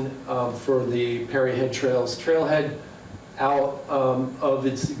parking for the Perry Head Trails trailhead out of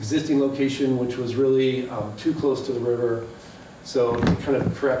its existing location, which was really too close to the river. So to kind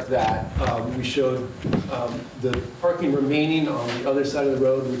of correct that, we showed the parking remaining on the other side of the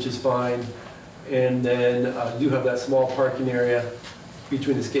road, which is fine. And then you have that small parking area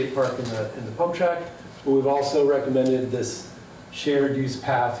between the skate park and the pump track. But we've also recommended this shared use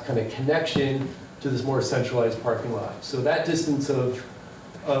path kind of connection to this more centralized parking lot. So that distance of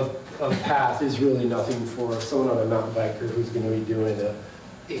path is really nothing for someone on a mountain biker who's going to be doing a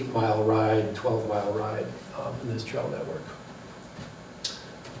 8-mile ride, 12-mile ride in this trail network.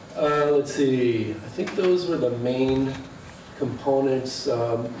 Let's see, I think those were the main components.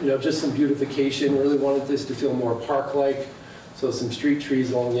 Just some beautification. Really wanted this to feel more park-like. So some street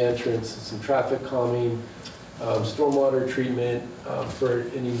trees along the entrance, some traffic calming, stormwater treatment for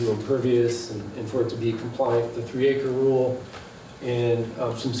any new impervious, and for it to be compliant with the 3-acre rule, and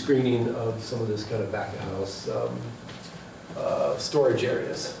some screening of some of this kind of back of house storage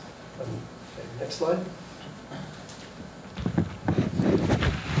areas. Okay, next slide.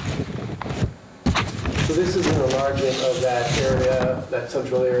 So this is an enlargement of that area, that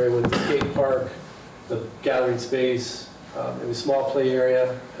central area with the skate park, the gathering space, it was small play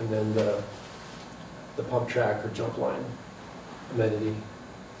area, and then the pump track or jump line amenity.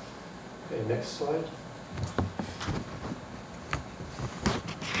 Okay, next slide.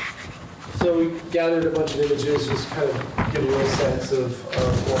 So we gathered a bunch of images, just kind of give you a sense of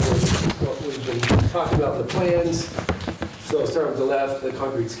what we've been talking about in the plans. So I'll start with the left, the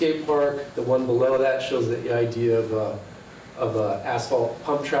concrete skate park. The one below that shows the idea of an asphalt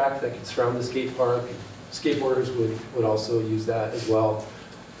pump track that could surround the skate park. Skateboarders would also use that as well.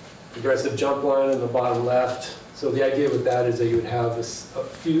 Progressive jump line on the bottom left. So the idea with that is that you would have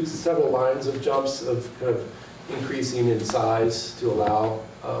several lines of jumps of kind of increasing in size to allow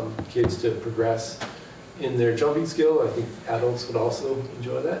kids to progress in their jumping skill. I think adults would also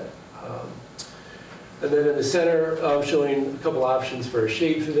enjoy that. And then in the center, showing a couple options for a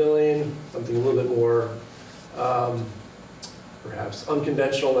shade pavilion, something a little bit more perhaps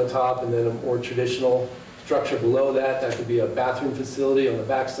unconventional on the top, and then a more traditional structure below that. That could be a bathroom facility on the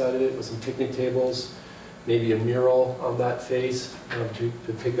back side of it with some picnic tables, maybe a mural on that face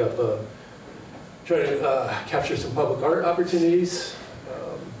to pick up try to capture some public art opportunities.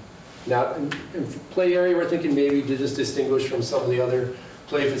 Now, in play area, we're thinking maybe to just distinguish from some of the other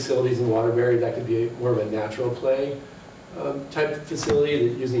play facilities in Waterbury, that could be more of a natural play type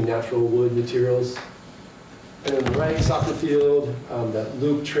facility using natural wood materials. And on the right, soccer field, that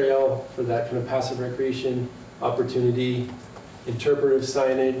loop trail for that kind of passive recreation opportunity. Interpretive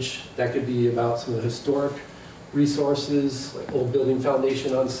signage, that could be about some of the historic resources, like old building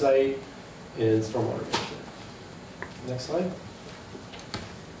foundation on site, and stormwater management. Next slide.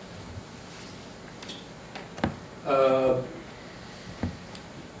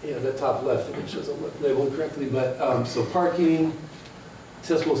 Yeah, the top left, it shows I'm labeled correctly, but so parking,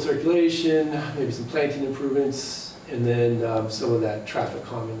 accessible circulation, maybe some planting improvements, and then some of that traffic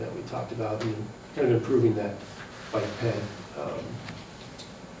calming that we talked about, and kind of improving that bike ped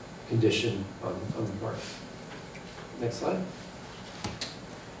condition on the park. Next slide.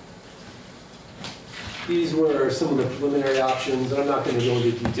 These were some of the preliminary options, and I'm not going to go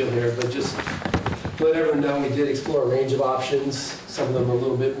into detail here, but just to let everyone know, we did explore a range of options. Some of them are a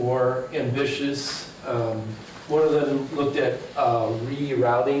little bit more ambitious. One of them looked at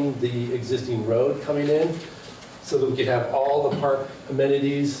rerouting the existing road coming in so that we could have all the park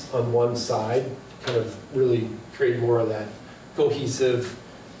amenities on one side, kind of really create more of that cohesive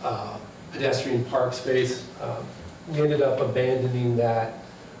pedestrian park space. We ended up abandoning that.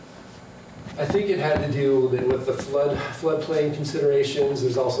 I think it had to do with the floodplain considerations.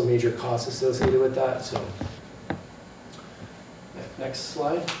 There's also major costs associated with that. So, next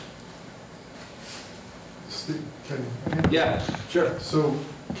slide. Steve, Yeah, sure. So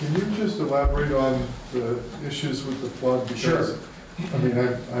can you just elaborate on the issues with the flood? Because, sure. I mean,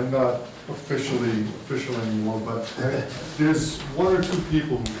 I'm not official anymore, but there's one or two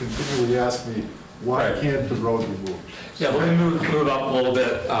people who continually ask me, why can't the road be moved? Yeah, let me move up a little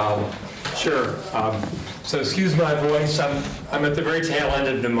bit. Sure. So excuse my voice. I'm at the very tail end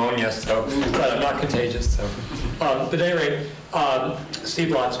of pneumonia, so but I'm not contagious. So, but at any rate, Steve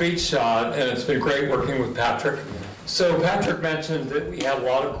Lotsbeach, and it's been great working with Patrick. So Patrick mentioned that we had a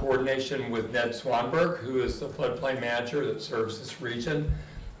lot of coordination with Ned Swanberg, who is the floodplain manager that serves this region,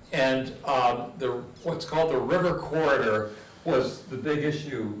 and what's called the river corridor was the big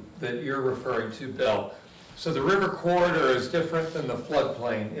issue that you're referring to, Bill. So the river corridor is different than the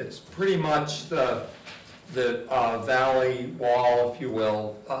floodplain. It's pretty much the valley wall, if you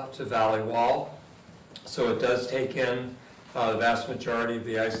will, to valley wall. So it does take in the vast majority of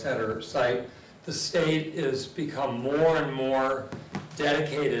the ice center site. The state has become more and more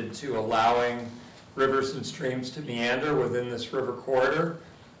dedicated to allowing rivers and streams to meander within this river corridor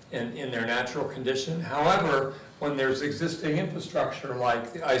in their natural condition. However, when there's existing infrastructure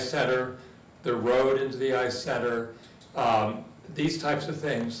like the ice center, the road into the ice center, these types of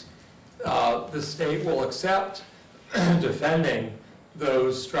things, the state will accept defending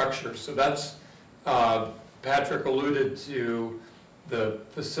those structures. So that's, Patrick alluded to the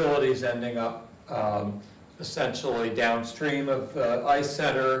facilities ending up essentially downstream of the ice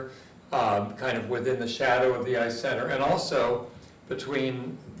center, kind of within the shadow of the ice center, and also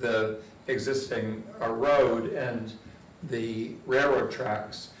between the existing road and the railroad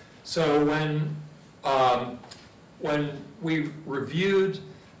tracks. So when we reviewed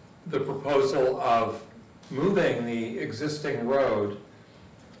the proposal of moving the existing road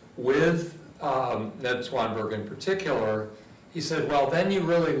with Ned Swanberg in particular, he said, well, then you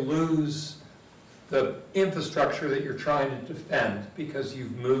really lose the infrastructure that you're trying to defend because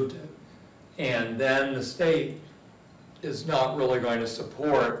you've moved it. And then the state is not really going to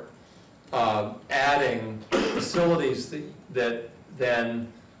support adding facilities that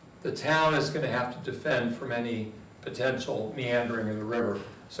then the town is going to have to defend from any potential meandering of the river.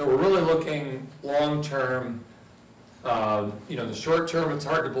 So we're really looking long-term. The short term, it's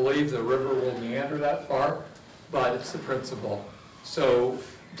hard to believe the river will meander that far, but it's the principle. So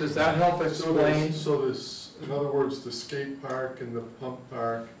does that help explain? So this, in other words, the skate park and the pump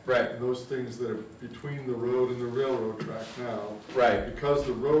park. Right. And those things that are between the road and the railroad track now. Right. Because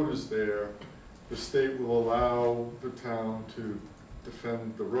the road is there, the state will allow the town to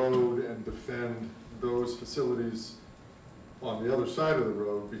defend the road and defend those facilities on the other side of the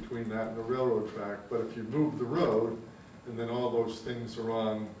road between that and the railroad track. But if you move the road, and then all those things are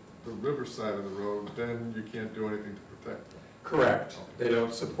on the river side of the road, then you can't do anything to protect them. Correct. They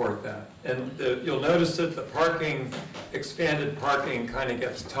don't support that. And you'll notice that the parking, expanded parking kind of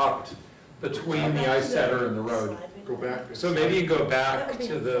gets tucked between the ice center and the road. Go back. So maybe you go back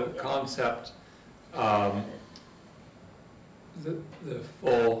to the concept, the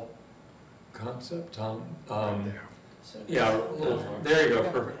full concept, Tom. Yeah, there you go,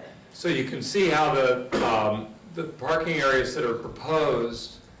 perfect. So you can see how the parking areas that are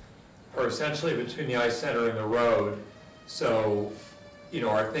proposed are essentially between the ice center and the road. So,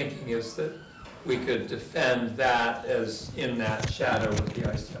 our thinking is that we could defend that as in that shadow of the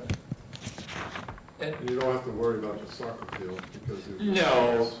ice center. And you don't have to worry about the soccer field because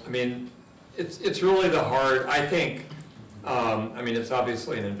no, I mean, it's really the hard, I think, it's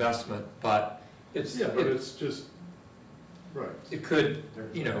obviously an investment, but it's. Yeah, but it's just, right. It could,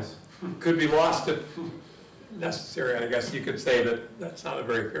 could be lost if necessary. I guess you could say that that's not a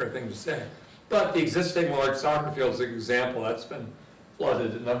very fair thing to say. But the existing large soccer field is an example that's been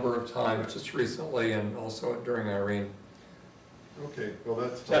flooded a number of times just recently and also during Irene. Okay, well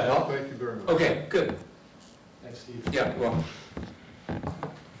that's. Does that help? Thank you very much. Okay, good. Thanks, Steve. Yeah, well.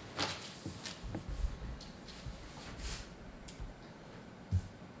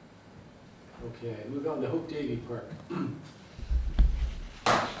 Okay, move on to Hope Davy Park.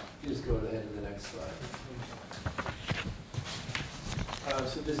 Just go ahead to the next slide.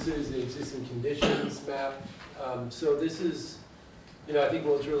 So this is the existing conditions map. So this is, I think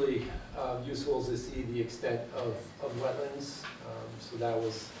what's really useful is to see the extent of wetlands. So that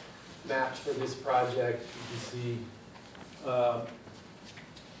was mapped for this project. You can see,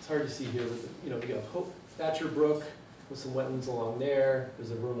 it's hard to see here, but we have Hope Thatcher Brook with some wetlands along there.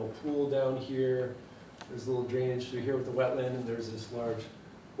 There's a vernal pool down here. There's a little drainage through here with the wetland, and there's this large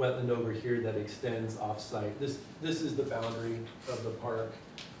wetland over here that extends off-site. This is the boundary of the park,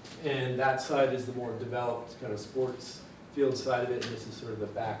 and that side is the more developed kind of sports field side of it, and this is sort of the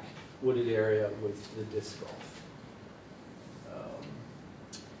back wooded area with the disc golf.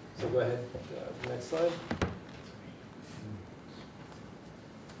 So go ahead, next slide.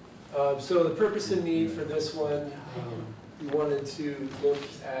 So the purpose and need for this one, we wanted to look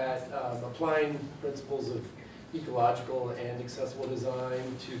at applying principles of ecological and accessible design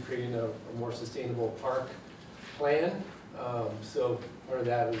to creating a more sustainable park plan. So part of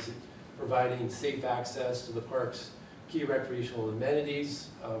that is providing safe access to the park's key recreational amenities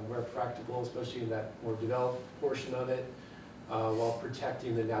where practical, especially in that more developed portion of it, while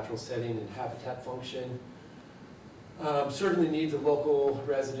protecting the natural setting and habitat function. Serving the needs of local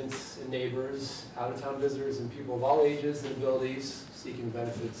residents and neighbors, out-of-town visitors, and people of all ages and abilities seeking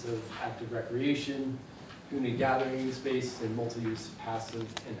benefits of active recreation, community gathering space, and multi-use passive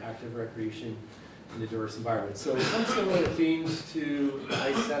and active recreation in a diverse environment. So some similar themes to the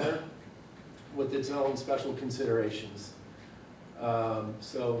Ice Center with its own special considerations.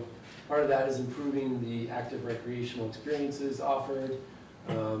 So part of that is improving the active recreational experiences offered.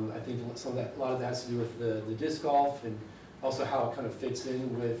 I think a lot of that has to do with the disc golf and also how it kind of fits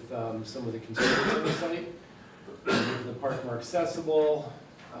in with some of the concerns on the site. Making the park more accessible,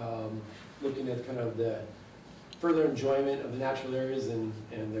 looking at kind of the further enjoyment of the natural areas and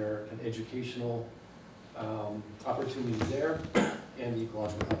their educational opportunities there, and the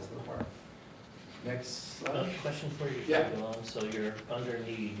ecological health of the park. Next slide. Question for you, Yeah. Alon. So your under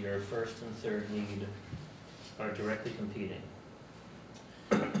need, your first and third need are directly competing.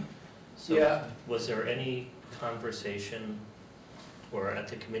 So Yeah. was there any conversation, or at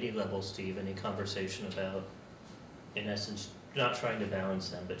the committee level, Steve, any conversation about, in essence, not trying to balance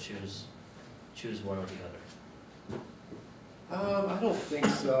them, but choose one or the other? I don't think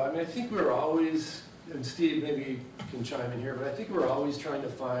so. I mean, I think we're always, and Steve maybe you can chime in here, but I think we're always trying to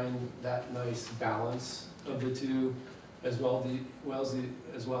find that nice balance of the two, as well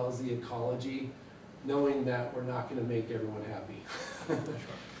as the ecology, knowing that we're not going to make everyone happy.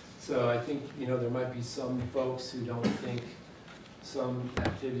 So I think, you know, there might be some folks who don't think some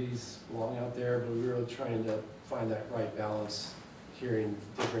activities belong out there, but we're really trying to find that right balance, hearing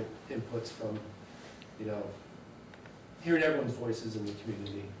different inputs from, you know, hearing everyone's voices in the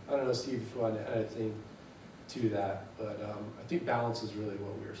community. I don't know, Steve, if you want to add anything to that, but I think balance is really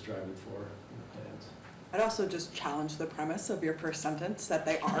what we were striving for in the plans. I'd also just challenge the premise of your first sentence that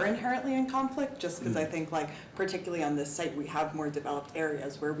they are inherently in conflict, just because I think, like, particularly on this site, we have more developed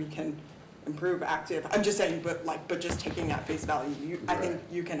areas where we can improve active, I'm just saying, but just taking at face value, I think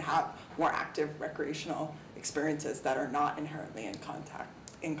you can have more active recreational experiences that are not inherently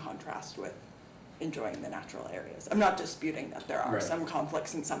in contrast with enjoying the natural areas. I'm not disputing that there are some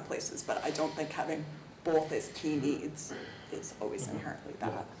conflicts in some places, but I don't think having both as key needs is always inherently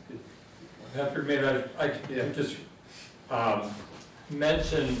bad. After maybe I could just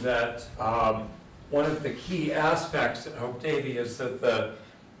mention that one of the key aspects at Hope Davy is that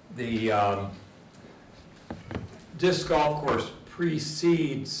the disc golf course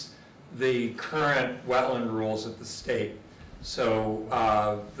precedes the current wetland rules at the state. So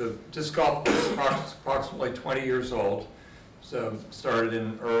the disc golf course is approximately 20 years old, so started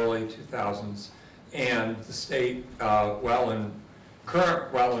in early 2000s, and the state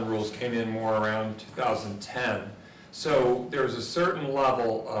current wetland rules came in more around 2010. So there's a certain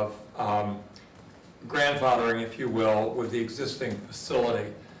level of grandfathering, if you will, with the existing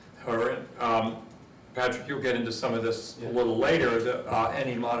facility. However, Patrick, you'll get into some of this a little later, that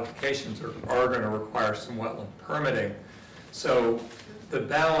any modifications are going to require some wetland permitting. So the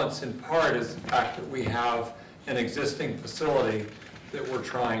balance in part is the fact that we have an existing facility that we're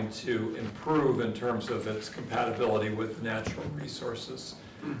trying to improve in terms of its compatibility with natural resources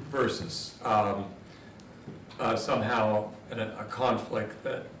versus somehow a conflict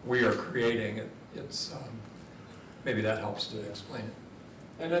that we are creating. It's maybe that helps to explain it.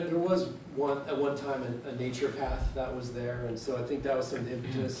 And then there was at one time a nature path that was there, and so I think that was some of the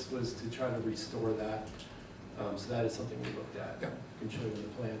impetus was to try to restore that. So that is something we looked at. Yeah. I can show you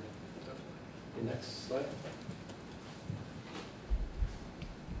the plan. The next slide.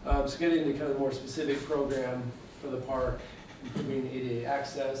 So getting into kind of the more specific program for the park, improving ADA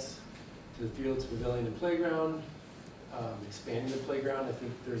access to the fields, pavilion, and playground, expanding the playground. I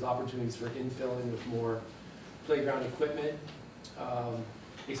think there's opportunities for infilling with more playground equipment,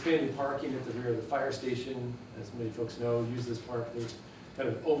 expanding parking at the rear of the fire station. As many folks know, use this park. There's kind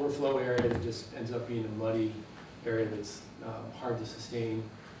of overflow area that just ends up being a muddy area that's hard to sustain.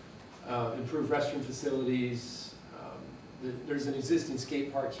 Improve restroom facilities. There's an existing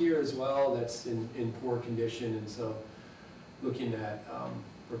skate park here as well that's in poor condition, and so looking at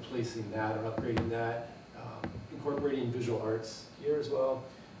replacing that or upgrading that, incorporating visual arts here as well,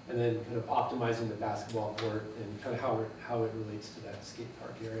 and then kind of optimizing the basketball court and kind of how it relates to that skate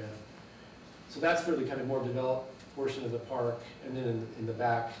park area. So that's for the kind of more developed portion of the park, and then in the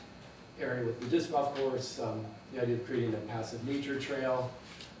back area with the disc golf course, the idea of creating a passive nature trail,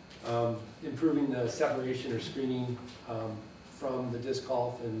 improving the separation or screening from the disc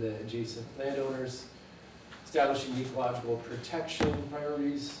golf and the adjacent landowners, establishing ecological protection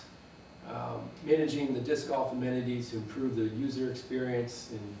priorities, managing the disc golf amenities to improve the user experience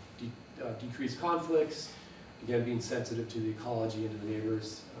and decrease conflicts, again being sensitive to the ecology and to the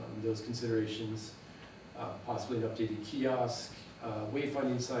neighbors, those considerations, possibly an updated kiosk,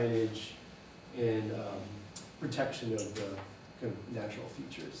 wayfinding signage, and protection of the kind of natural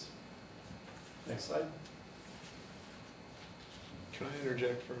features. Next slide. Can I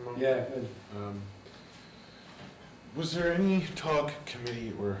interject for a moment? Yeah, good. Was there any talk,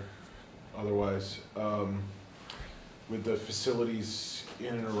 committee or otherwise, with the facilities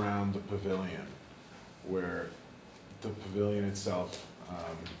in and around the pavilion, where the pavilion itself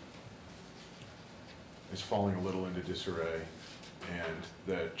is falling a little into disarray, and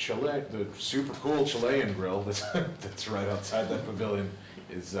the super cool Chilean grill that's right outside that pavilion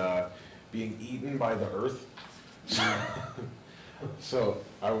is being eaten by the earth. So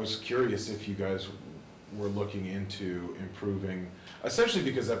I was curious if you guys were looking into improving, essentially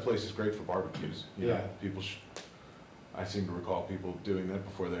because that place is great for barbecues. You know, people I seem to recall people doing that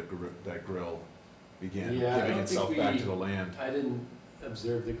before that grill began giving itself back to the land. I didn't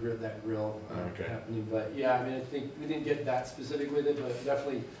observe that grill happening, but yeah, I mean, I think we didn't get that specific with it, but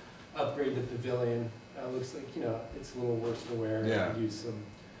definitely upgrade the pavilion. Looks like, you know, it's a little worse for wear. Yeah. Use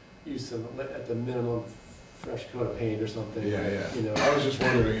some at the minimum fresh coat of paint or something. Yeah. You know. I was just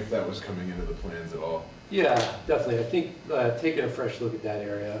wondering if that was coming into the plans at all. Yeah, definitely. I think taking a fresh look at that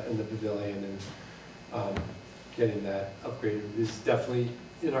area in the pavilion and getting that upgraded is definitely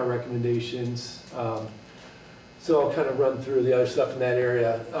in our recommendations. So I'll kind of run through the other stuff in that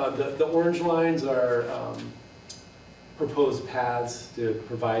area. The orange lines are proposed paths to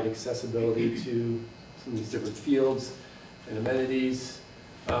provide accessibility to some of these different fields and amenities.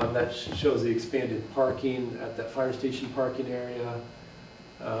 That shows the expanded parking at that fire station parking area.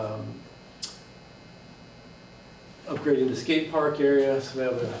 Upgrading the skate park area so we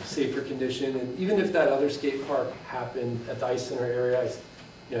have a safer condition. And even if that other skate park happened at the Ice Center area,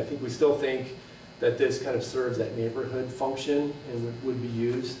 I think we still think that this kind of serves that neighborhood function and would be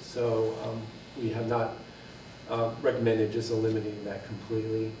used. So we have not recommended just eliminating that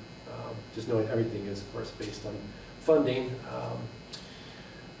completely. Just knowing everything is, of course, based on funding.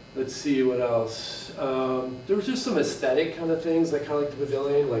 Let's see what else. There was just some aesthetic kind of things, like kind of like the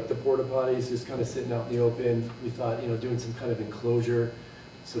pavilion, like the porta potties just kind of sitting out in the open. We thought, doing some kind of enclosure,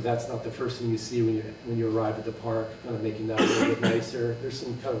 so that's not the first thing you see when you arrive at the park. Kind of making that a little bit nicer. There's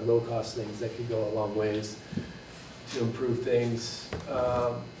some kind of low-cost things that could go a long ways to improve things.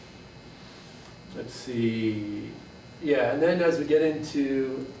 Let's see. Yeah, and then as we get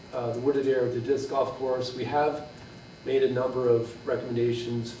into the wooded area of the disc golf course, we have made a number of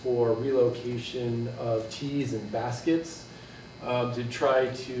recommendations for relocation of tees and baskets to try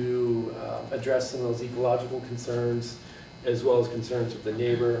to address some of those ecological concerns as well as concerns with the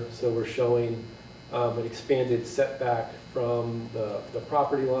neighbor. So we're showing an expanded setback from the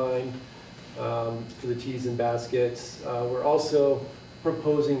property line for the tees and baskets. We're also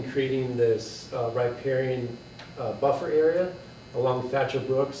proposing creating this riparian buffer area along Thatcher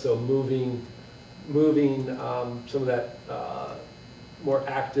Brook, so moving some of that more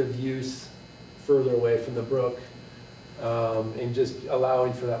active use further away from the brook, and just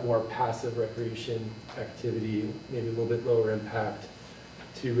allowing for that more passive recreation activity, maybe a little bit lower impact,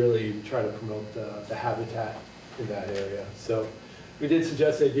 to really try to promote the habitat in that area. So we did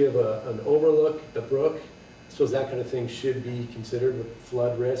suggest the idea of an overlook, the brook. I suppose that kind of thing should be considered with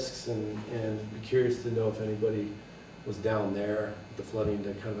flood risks, and be curious to know if anybody was down there with the flooding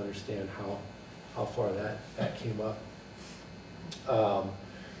to kind of understand how far that came up.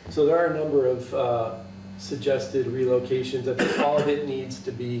 So there are a number of suggested relocations. I think all of it needs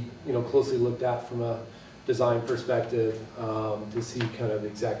to be closely looked at from a design perspective to see kind of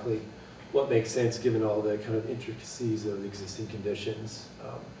exactly what makes sense given all the kind of intricacies of the existing conditions.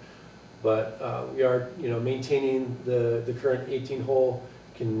 But we are maintaining the current 18-hole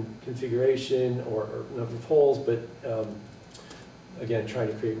configuration or number of holes, but again, trying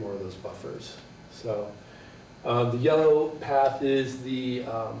to create more of those buffers. So the yellow path is the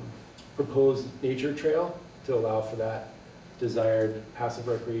proposed nature trail to allow for that desired passive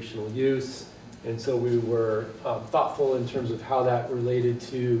recreational use. And so we were thoughtful in terms of how that related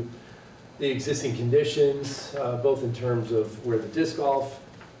to the existing conditions, both in terms of where the disc golf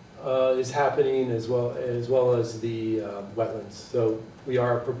is happening as well as the wetlands. So we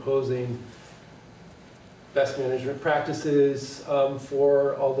are proposing best management practices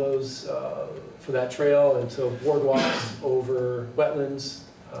for all those, for that trail, and so boardwalks over wetlands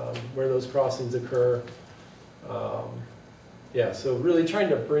where those crossings occur. Yeah, so really trying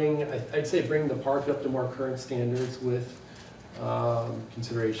to bring, I'd say bring the park up to more current standards with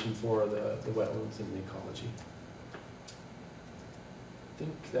consideration for the wetlands and the ecology. I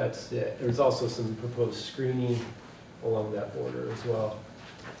think that's it. There's also some proposed screening along that border as well.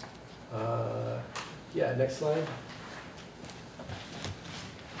 Yeah, next slide.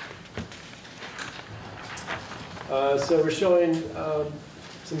 So we're showing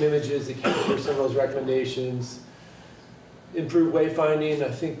some images that capture some of those recommendations. Improve wayfinding,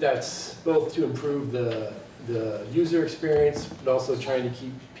 I think that's both to improve the user experience, but also trying to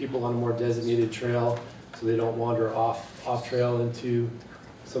keep people on a more designated trail so they don't wander off trail into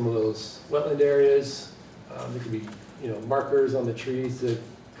some of those wetland areas. There could be markers on the trees that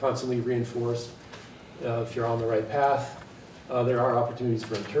constantly reinforce if you're on the right path. There are opportunities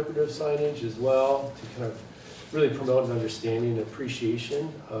for interpretive signage as well to kind of really promote an understanding and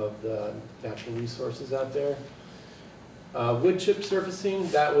appreciation of the natural resources out there. Wood chip surfacing,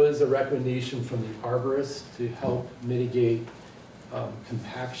 that was a recommendation from the arborist to help mitigate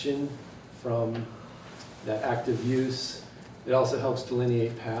compaction from that active use. It also helps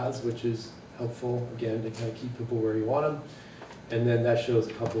delineate paths, which is helpful, again, to kind of keep people where you want them. And then that shows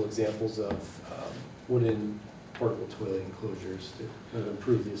a couple examples of wooden portable toilet enclosures to kind of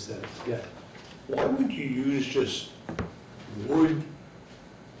improve the aesthetics. Yeah. Why would you use just wood,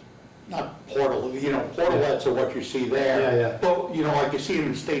 not portalets are what you see there. Yeah, yeah. But, like you see them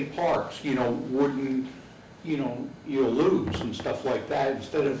in state parks, wooden, loops and stuff like that,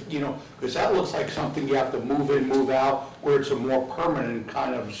 instead of, because that looks like something you have to move in, move out, where it's a more permanent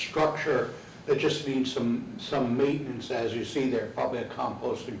kind of structure that just needs some maintenance, as you see there, probably a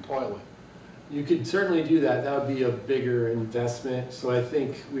composting toilet. You could certainly do that. That would be a bigger investment. So I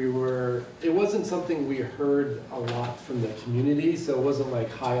think it wasn't something we heard a lot from the community, so it wasn't like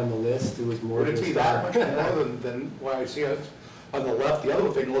high on the list. It was more Would it just be that much more than what I see on the left? The other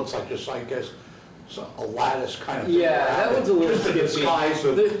thing looks like just, I guess, a lattice kind of thing. Yeah, that one's a little Just to skimpy. disguise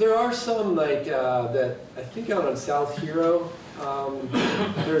it. There are some like that, I think out on South Hero,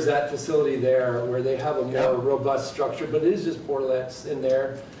 there's that facility there where they have a more robust structure, but it is just portalets in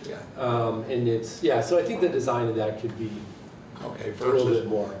there. Yeah. And it's, yeah, so I think the design of that could be Okay, a little bit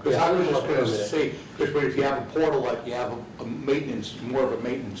more. Because Yeah, I was just more going to permanent. say, because if you have a portalet, you have a maintenance, more of a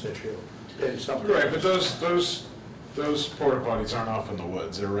maintenance issue than something. Right, but those porta potties aren't off in the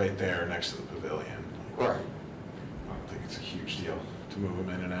woods, they're right there next to the pavilion. Right. I don't think it's a huge deal to move them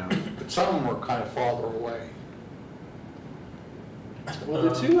in and out. But some of them are kind of farther away. Well,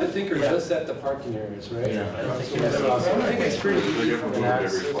 the two I think are Yeah. just at the parking areas, right? Yeah, I don't think So you have I think it's pretty They easy get from moved an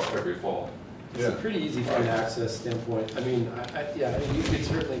access. every fall. It's pretty easy from an access standpoint. I mean, yeah, I mean, you could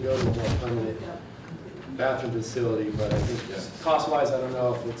certainly go to a more permanent bathroom facility, but I think cost-wise, I don't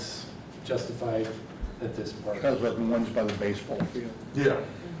know if it's justified at this part. Because of the ones by the baseball field. Yeah.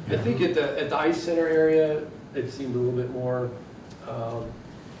 I think at the ice center area, it seemed a little bit more, there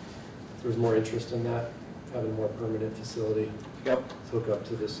was more interest in that, having a more permanent facility. Yep. To hook up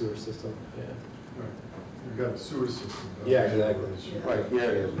to the sewer system, yeah. You've got a sewer system. Yeah, exactly. Right,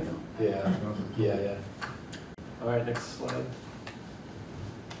 yeah, Yeah, yeah. All right, next slide.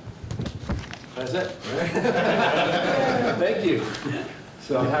 That's it. Thank you.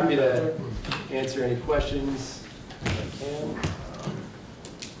 So I'm happy to answer any questions if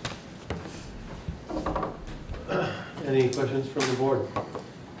I can. Any questions from the board?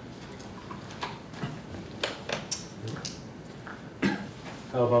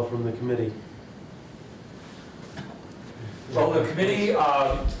 How about from the committee? Well, the committee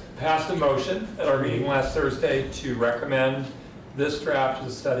passed a motion at our meeting last Thursday to recommend this draft of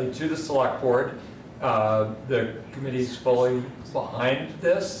the study to the select board. The committee's fully behind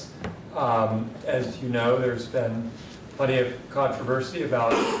this. As you know, there's been plenty of controversy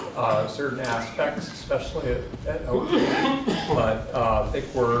about certain aspects, especially at Oak Ridge. But I think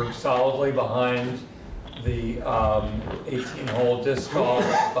we're solidly behind the 18-hole disc golf,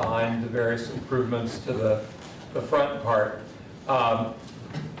 behind the various improvements to the front part.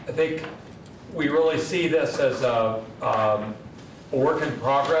 I think we really see this as a work in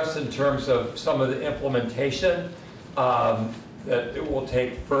progress in terms of some of the implementation, that it will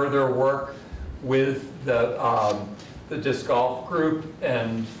take further work with the disc golf group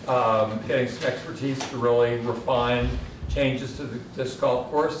and getting some expertise to really refine changes to the disc golf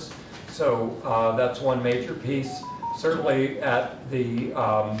course. So that's one major piece. Certainly at the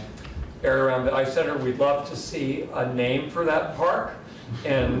area around the ice center, we'd love to see a name for that park.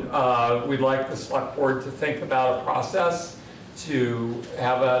 And we'd like the select board to think about a process to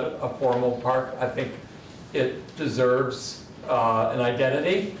have a formal park. I think it deserves an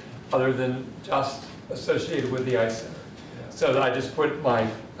identity other than just associated with the ice center. So I just put my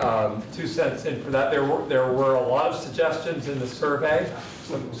 2 cents in for that. There were a lot of suggestions in the survey,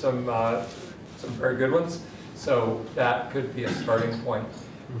 some very good ones. So that could be a starting point.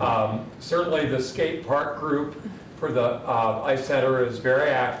 Certainly the skate park group for the ice center is very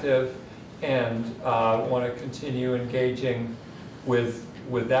active and want to continue engaging with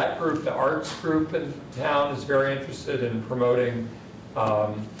that group. The arts group in town is very interested in promoting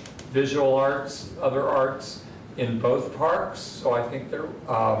visual arts, other arts in both parks. So I think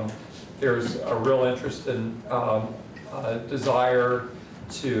there's a real interest in desire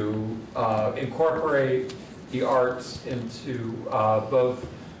to incorporate the arts into both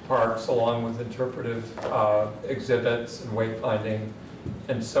parks, along with interpretive exhibits and wayfinding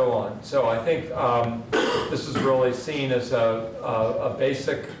and so on. So I think this is really seen as a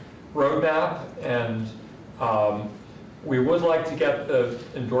basic roadmap, and we would like to get the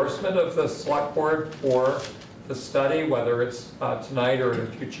endorsement of the select board for the study, whether it's tonight or at a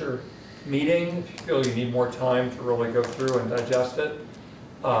future meeting. If you feel you need more time to really go through and digest it,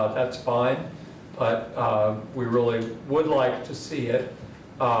 that's fine. But we really would like to see it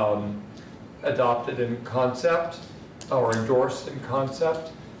adopted in concept or endorsed in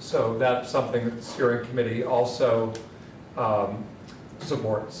concept. So that's something that the steering committee also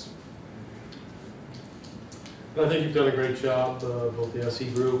supports. I think you've done a great job, both the SE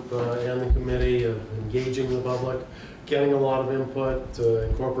group and the committee, of engaging the public, getting a lot of input,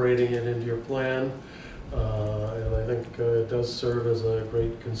 incorporating it into your plan. And I think it does serve as a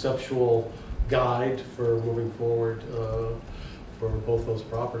great conceptual guide for moving forward for both those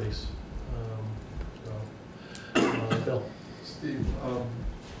properties. Bill? Steve,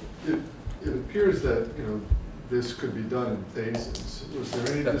 it appears that, you know, this could be done in phases. Was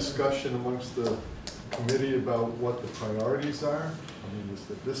there any discussion amongst the committee about what the priorities are? I mean, is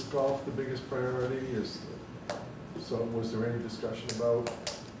the disc golf the biggest priority? So was there any discussion about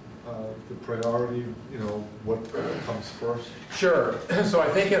the priority, you know, what comes first? Sure. So I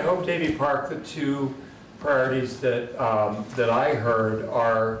think at Hope Davy Park, the two priorities that, that I heard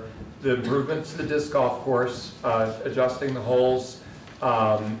are the improvements to the disc golf course, adjusting the holes,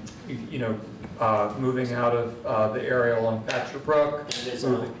 you know, moving out of the area along Thatcher Brook.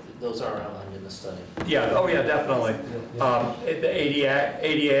 Those are outlined in the study. Yeah, oh yeah, definitely. The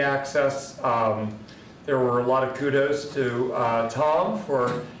ADA access, there were a lot of kudos to Tom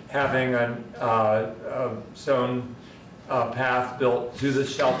for having a stone path built to the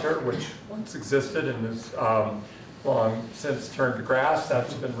shelter, which once existed and is long since turned to grass.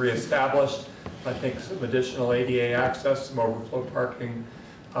 That's been reestablished. I think some additional ADA access, some overflow parking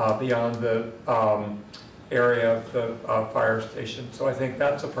beyond the area of the fire station. So I think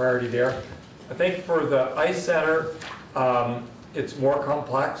that's a priority there. I think for the ice center, it's more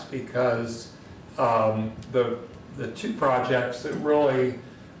complex because the two projects that really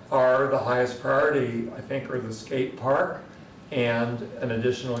are the highest priority, I think, are the skate park and an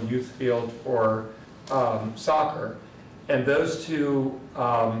additional youth field for soccer. And those two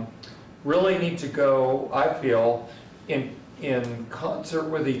really need to go, I feel, in concert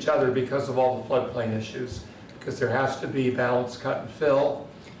with each other because of all the floodplain issues. Because there has to be balanced cut and fill,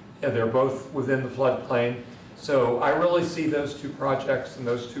 and they're both within the floodplain. So I really see those two projects and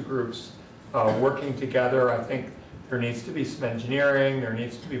those two groups working together. I think there needs to be some engineering, there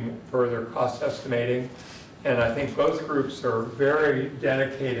needs to be further cost estimating, and I think both groups are very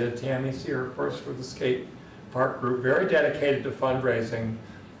dedicated. Tammy's here, of course, for the skate park group, very dedicated to fundraising,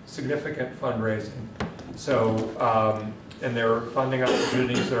 significant fundraising. So, and there are funding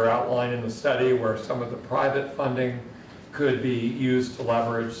opportunities that are outlined in the study where some of the private funding could be used to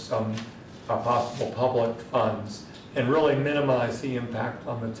leverage some possible public funds and really minimize the impact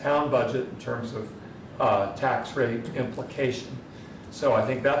on the town budget in terms of tax rate implication. So I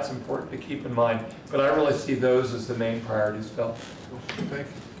think that's important to keep in mind. But I really see those as the main priorities, Bill. Thank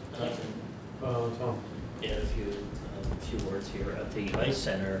you. Tom? Yeah, a few words here. At the Ice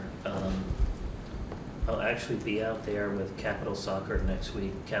Center, I'll actually be out there with Capital Soccer next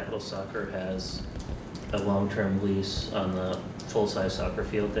week. Capital Soccer has a long-term lease on the full-size soccer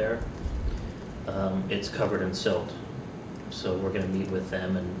field there. It's covered in silt, so we're going to meet with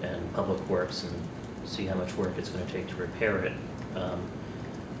them and Public Works and see how much work it's going to take to repair it.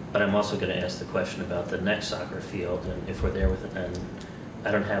 But I'm also going to ask the question about the next soccer field, and if we're there with it, and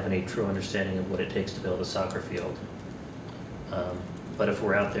I don't have any true understanding of what it takes to build a soccer field. But if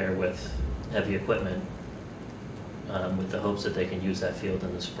we're out there with heavy equipment, with the hopes that they can use that field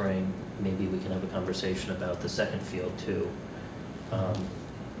in the spring, maybe we can have a conversation about the second field too.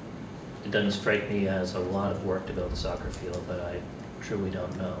 It doesn't strike me as a lot of work to build a soccer field, but I truly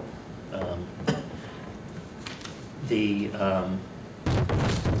don't know.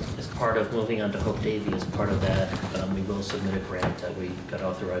 As part of moving on to Hope Davy, as part of that, we will submit a grant that we got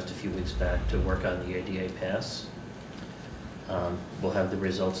authorized a few weeks back to work on the ADA pass. We'll have the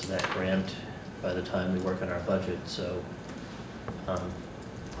results of that grant by the time we work on our budget, so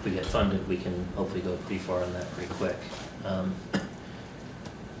if we get funded, we can hopefully go pretty far on that pretty quick.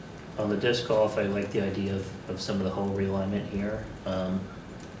 On the disc golf, I like the idea of some of the hole realignment here.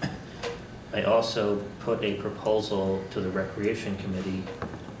 I also put a proposal to the Recreation Committee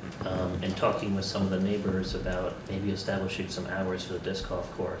and talking with some of the neighbors about maybe establishing some hours for the disc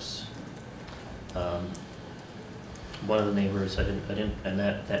golf course. One of the neighbors, and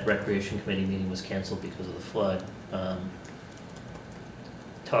that Recreation Committee meeting was canceled because of the flood.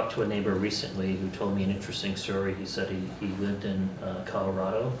 Talked to a neighbor recently who told me an interesting story. He said he lived in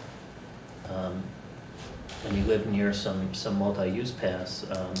Colorado, and he lived near some multi-use paths.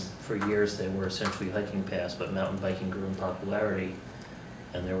 For years they were essentially hiking paths, but mountain biking grew in popularity,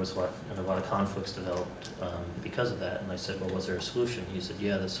 and there was a lot of conflicts developed because of that. And I said, well, was there a solution? He said,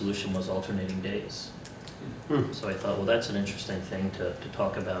 yeah, the solution was alternating days. So I thought, well, that's an interesting thing to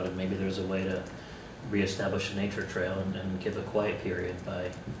talk about, and maybe there's a way to reestablish a nature trail and give a quiet period by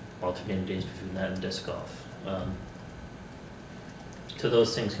alternating days between that and disc golf. So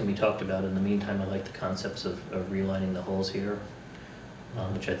those things can be talked about. In the meantime, I like the concepts of relining the holes here,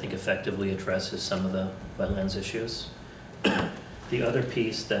 which I think effectively addresses some of the wetlands issues. The other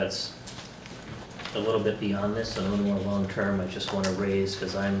piece that's a little bit beyond this and a little more long-term, I just want to raise,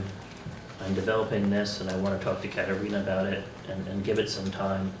 because I'm developing this and I want to talk to Katerina about it and give it some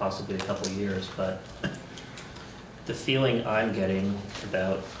time, possibly a couple of years, but the feeling I'm getting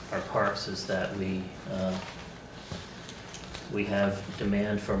about our parks is that we have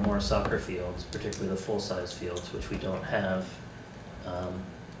demand for more soccer fields, particularly the full-size fields, which we don't have.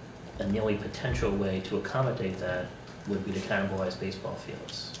 And the only potential way to accommodate that would be to cannibalize baseball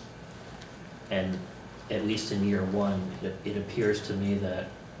fields. And at least in year one, it appears to me that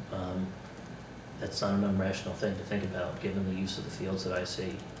that's not an unrational thing to think about, given the use of the fields that I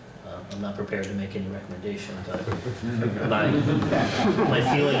see. I'm not prepared to make any recommendation, but my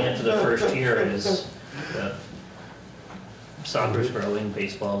feeling into the first year is that soccer's growing,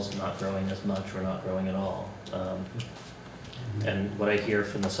 baseball's not growing as much or not growing at all. And what I hear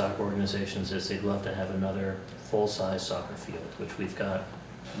from the soccer organizations is they'd love to have another full-size soccer field, which we've got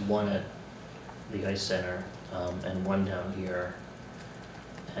one at the ice center and one down here,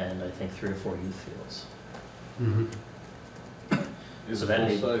 and I think 3 or 4 youth fields. Is So a that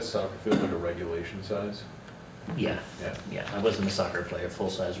may- full-size soccer field like a regulation size? Yeah, Yeah. yeah. I wasn't a soccer player,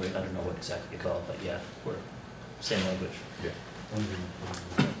 full-size, I don't know what exactly you call it, but yeah, we're same language. Yeah.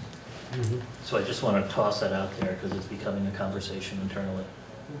 So I just want to toss that out there because it's becoming a conversation internally.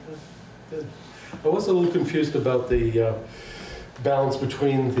 Good. I was a little confused about the balance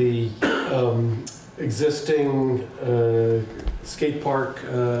between the existing skate park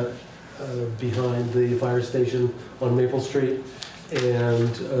behind the fire station on Maple Street and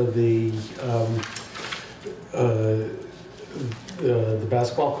the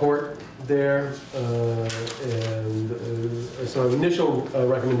basketball court there. So initial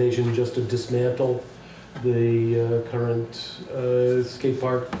recommendation just to dismantle the current skate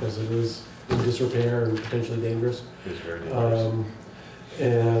park because it is in disrepair and potentially dangerous. It's very dangerous.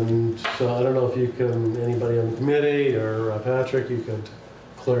 And so I don't know if you can, anybody on the committee or Patrick, you could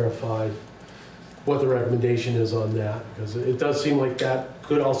clarify what the recommendation is on that, because it does seem like that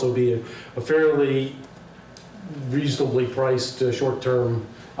could also be a fairly reasonably priced short-term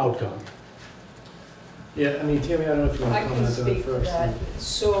outcome. Yeah, I mean, Tammy, I don't know if you want I to can comment on it speak to first. that.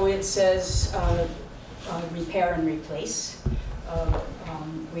 So it says repair and replace.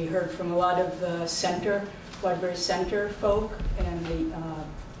 We heard from a lot of the center, Waterbury Center folk, and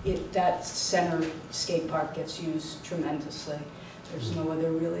that center skate park gets used tremendously. There's no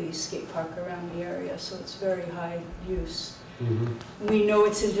other really skate park around the area, so it's very high use. We know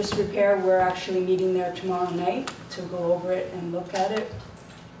it's in disrepair. We're actually meeting there tomorrow night to go over it and look at it.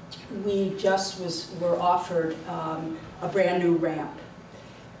 We just were offered a brand new ramp.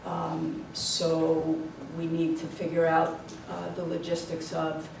 So we need to figure out the logistics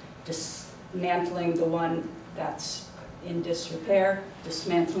of dismantling the one that's in disrepair,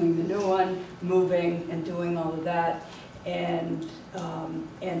 dismantling the new one, moving and doing all of that, and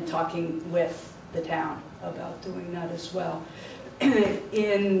talking with the town about doing that as well.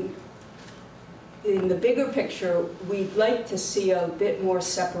 In the bigger picture, we'd like to see a bit more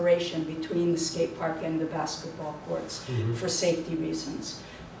separation between the skate park and the basketball courts for safety reasons.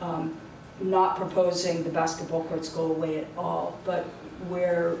 Not proposing the basketball courts go away at all, but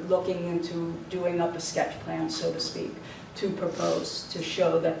we're looking into doing up a sketch plan, so to speak, to propose, to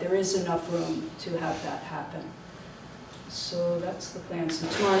show that there is enough room to have that happen. So that's the plan. So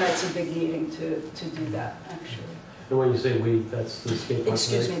tomorrow night's a big meeting to do that, actually. And when you say we, that's the skate park?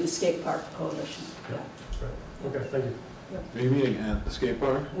 Excuse me, the skate park coalition. Yeah. Right. Okay, thank you. Yep. Are you meeting at the skate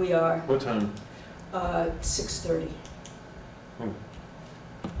park? We are. What time? 6:30.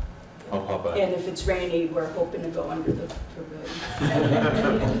 I'll pop by. And if it's rainy, we're hoping to go under the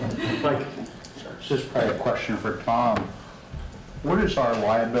pavilion. Mike? This is probably a question for Tom. What is our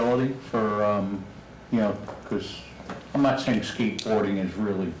liability for, because I'm not saying skateboarding is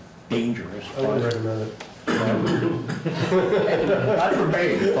really dangerous. I wouldn't recommend it. Not for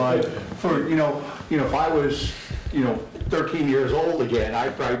me, but for, if I was, 13 years old again,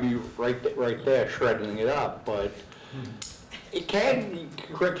 I'd probably be right there shredding it up, but it can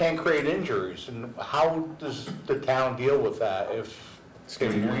create injuries, and how does the town deal with that? Are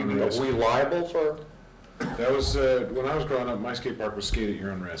we liable for? That was, when I was growing up, my skate park was skate at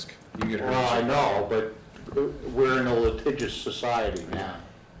your own risk. You get hurt. Well, I know, but we're in a litigious society now.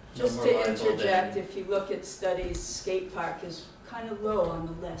 Just No to more liable interject, if you look at studies, skate park is kind of low on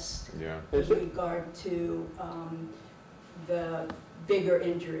the list Yeah. with regard to the bigger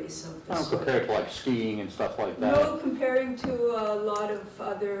injuries of the sort. Compared to like skiing and stuff like that. No, comparing to a lot of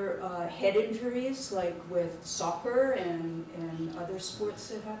other head injuries, like with soccer and other sports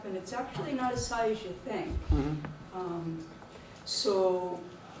that happen, it's actually not as high as you think. So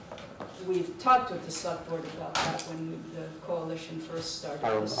we've talked with the Selectboard about that when the coalition first started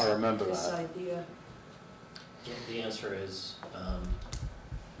I remember this that. idea. The answer is,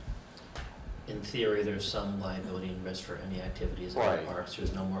 in theory, there's some liability and risk for any activities at Right. the parks.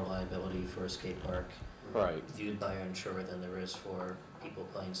 There's no more liability for a skate park Right, viewed by our insurer than there is for people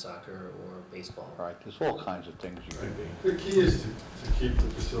playing soccer or baseball. right, there's all kinds of things you can do. The key is to keep the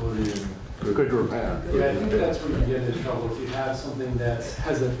facility in Good repair. Yeah, I think that's where you get in trouble, if you have something that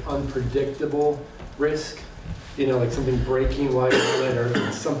has an unpredictable risk, you know, like something breaking while you're on it,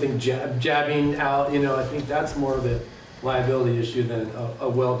 or something jabbing out, you know, I think that's more of a liability issue than a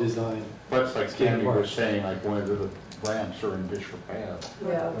well-designed. But like Tammy was saying, like whether the ramps are in disrepair.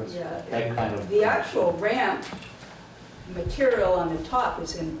 Yeah, That kind of. The actual ramp material on the top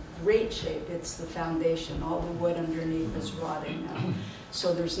is in great shape. It's the foundation. All the wood underneath is rotting now.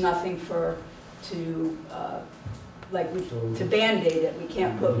 So there's nothing to Band-Aid it. We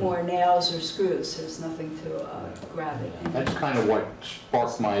can't put more nails or screws. There's nothing to grab it. And That's kind of what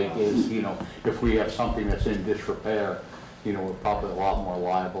sparked my, is, you know, if we have something that's in disrepair, you know, we're probably a lot more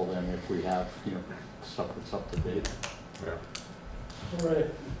liable than if we have, you know, stuff that's up to date. All right.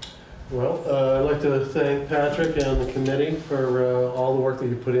 Well, I'd like to thank Patrick and the committee for all the work that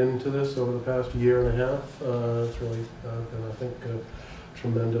you put into this over the past year and a half. It's really been, I think, a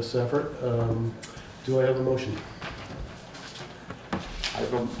tremendous effort. Do I have a motion?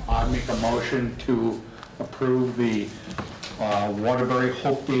 I make a motion to approve the Waterbury,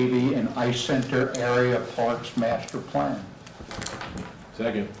 Hope Davy, and Ice Center Area Parks Master Plan.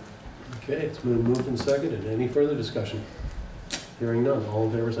 Second. Okay, it's been moved and seconded. Any further discussion? Hearing none. All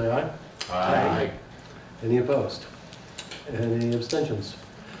in favor, say aye. Aye. Any opposed? Any abstentions?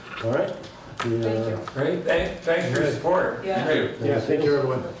 All right. Thank you. Great, thanks for your support. Yeah. Yeah, thank you,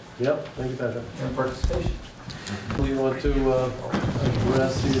 everyone. Yep, thank you, Patrick. And participation. We want to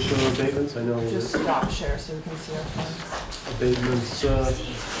address the issue of abatements. I know Just stop share so we can see our friends. abatements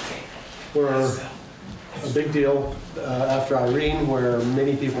were a big deal after Irene, where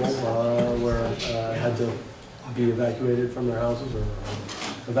many people had to be evacuated from their houses or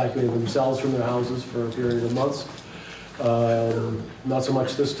evacuated themselves from their houses for a period of months. Not so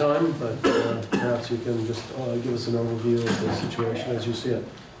much this time, but perhaps you can just give us an overview of the situation as you see it.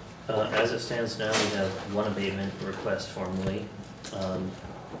 As it stands now, we have one abatement request formally.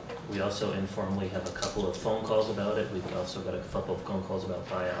 We also informally have a couple of phone calls about it. We've also got a couple of phone calls about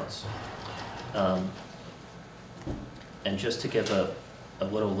buyouts. And just to give a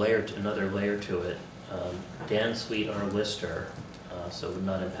little layer, another layer to it, Dan Sweet, our lister, so it would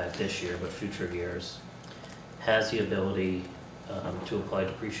not impact this year, but future years, has the ability to apply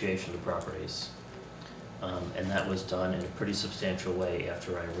depreciation to properties. And that was done in a pretty substantial way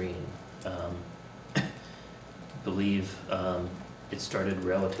after Irene. I believe it started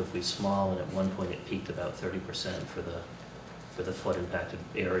relatively small, and at one point it peaked about 30% for the flood impacted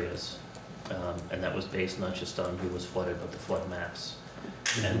areas. And that was based not just on who was flooded, but the flood maps.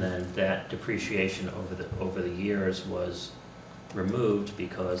 And then that depreciation over the years was removed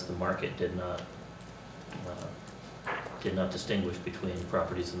because the market did not distinguish between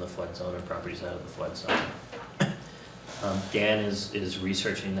properties in the flood zone and properties out of the flood zone. Dan is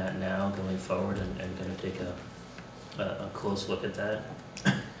researching that now going forward and going to take a close look at that.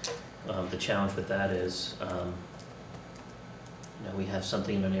 The challenge with that is, we have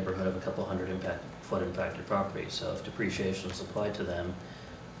something in the neighborhood of a couple hundred flood impacted properties. So if depreciation is applied to them,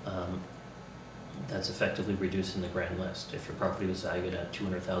 that's effectively reducing the grand list. If your property was valued at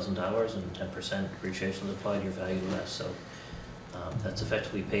 $200,000 and 10% depreciation is applied, you're valued less. So that's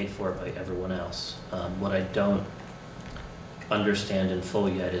effectively paid for by everyone else. What I don't understand in full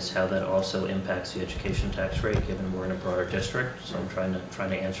yet is how that also impacts the education tax rate, given we're in a broader district. So I'm trying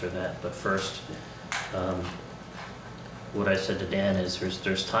to answer that. But first, what I said to Dan is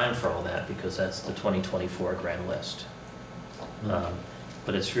there's time for all that because that's the 2024 grand list.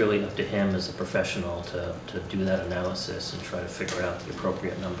 But it's really up to him as a professional to do that analysis and try to figure out the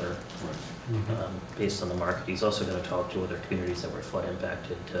appropriate number based on the market. He's also going to talk to other communities that were flood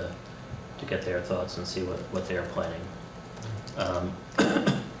impacted to get their thoughts and see what they're planning.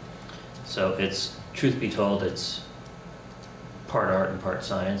 So it's, truth be told, it's part art and part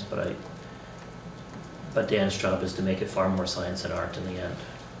science, but Dan's job is to make it far more science than art in the end.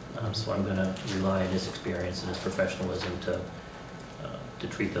 So I'm going to rely on his experience and his professionalism to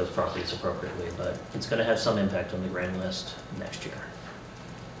treat those properties appropriately, but it's going to have some impact on the grand list next year.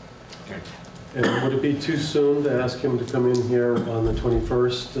 Okay. And would it be too soon to ask him to come in here on the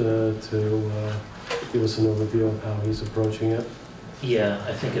 21st to give us an overview of how he's approaching it? Yeah,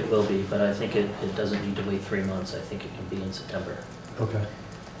 I think it will be, but I think it doesn't need to wait 3 months. I think it can be in September. Okay.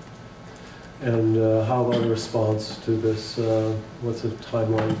 And how about a response to this? What's the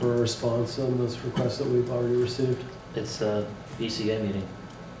timeline for a response on this request that we've already received? It's a BCA meeting.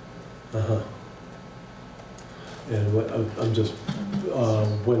 And I'm just,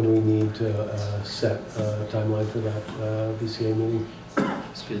 when do we need to set a timeline for that BCA meeting?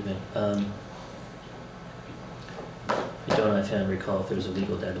 Excuse me. I don't offhand recall if there's a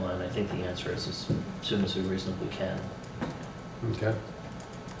legal deadline. I think the answer is as soon as we reasonably can. Okay.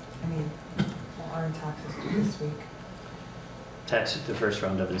 I mean, well, aren't taxes due this week? The first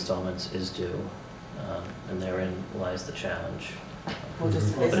round of installments is due, and therein lies the challenge. Well,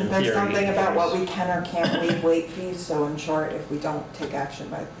 just, But in isn't there theory, something if about what there's- we can or can't waive late fees? So in short, if we don't take action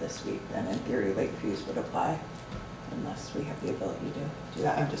by this week, then in theory, late fees would apply unless we have the ability to do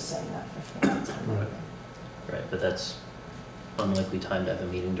that. I'm just saying that for the Right. Right, but that's unlikely time to have a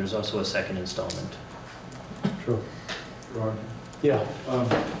meeting. There's also a second installment. Sure. Roger. Yeah.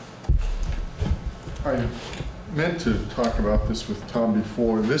 I meant to talk about this with Tom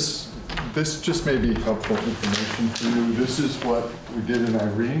before. This just may be helpful information for you. This is what we did in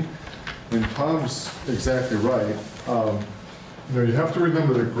Irene, and Tom's exactly right. You have to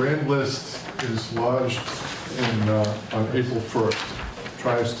remember the grand list is lodged on April 1st.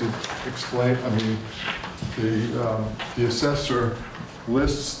 Tries to explain, the assessor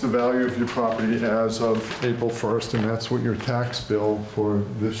lists the value of your property as of April 1st, and that's what your tax bill for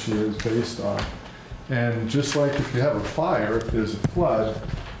this year is based on. And just like if you have a fire, if there's a flood,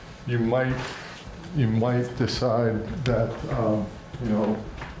 you might decide that,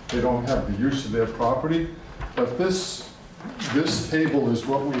 they don't have the use of their property. But this table is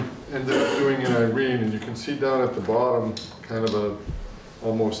what we ended up doing in Irene, and you can see down at the bottom, kind of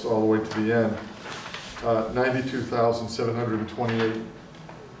almost all the way to the end,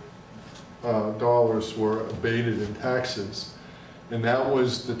 $92,728 were abated in taxes. And that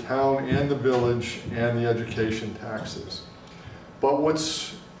was the town and the village and the education taxes. But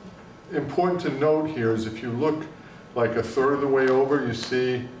what's important to note here is if you look like a third of the way over, you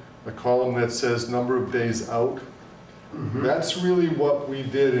see a column that says number of days out. Mm-hmm. That's really what we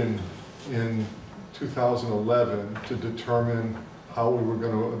did in 2011 to determine how we were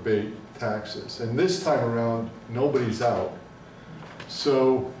going to abate taxes. And this time around, nobody's out.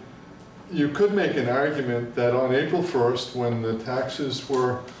 So you could make an argument that on April 1st, when the taxes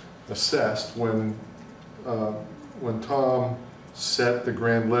were assessed, when Tom set the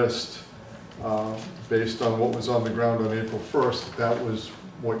grand list based on what was on the ground on April 1st, that was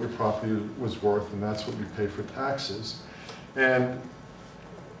what your property was worth, and that's what you pay for taxes. And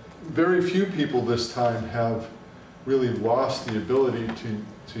very few people this time have really lost the ability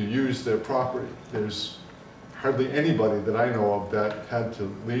to use their property. There's hardly anybody that I know of that had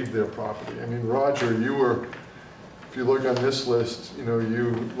to leave their property. I mean, Roger, you were, if you look on this list, you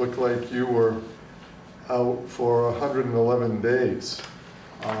look like you were out for 111 days.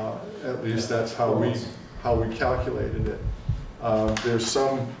 At least that's how we calculated it. There's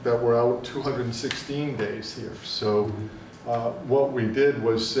some that were out 216 days here. So what we did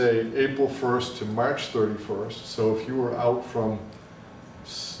was say April 1st to March 31st. So if you were out from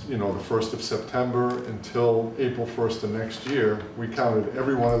the 1st of September until April 1st of next year, we counted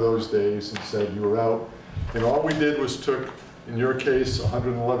every one of those days and said you were out. And all we did was took, in your case,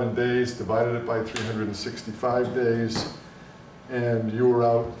 111 days, divided it by 365 days, and you were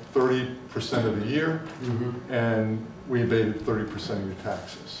out 30% of the year, and we abated 30% of your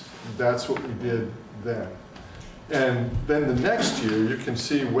taxes. That's what we did then. And then the next year, you can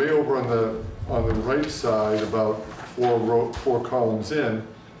see way over on the right side, about four columns in,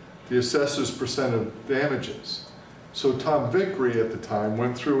 the assessor's percent of damages. So Tom Vickery at the time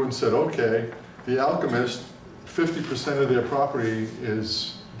went through and said, okay, the Alchemist, 50% of their property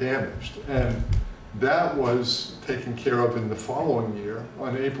is damaged. And that was taken care of in the following year.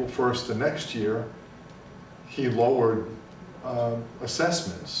 On April 1st the next year, he lowered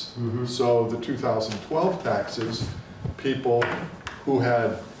assessments. So the 2012 taxes, people who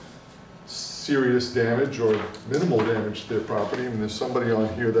had serious damage or minimal damage to their property, and there's somebody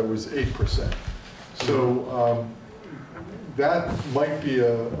on here that was 8%. So that might be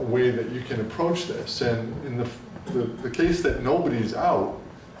a way that you can approach this. And in the case that nobody's out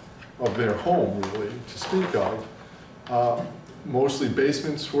of their home, really, to speak of, mostly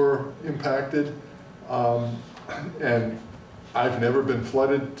basements were impacted, and I've never been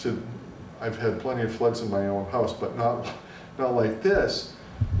flooded I've had plenty of floods in my own house, but not like this.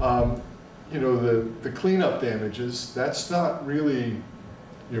 The cleanup damages, that's not really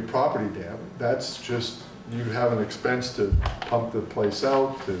your property damage. That's just you have an expense to pump the place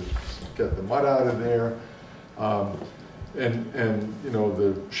out, to get the mud out of there. And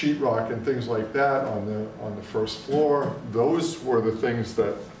the sheetrock and things like that on the first floor, those were the things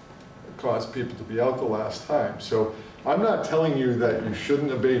that caused people to be out the last time. So I'm not telling you that you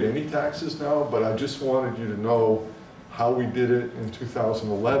shouldn't abate any taxes now, but I just wanted you to know how we did it in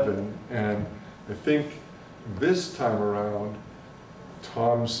 2011. And I think this time around,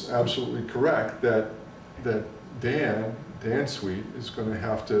 Tom's absolutely correct that Dan Sweet is going to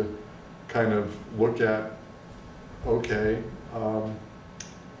have to kind of look at, okay,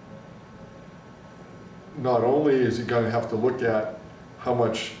 not only is he going to have to look at how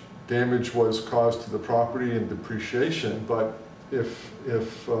much damage was caused to the property and depreciation, but if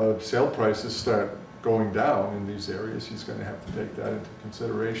sale prices start going down in these areas, he's going to have to take that into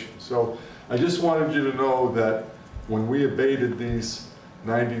consideration. So I just wanted you to know that when we abated these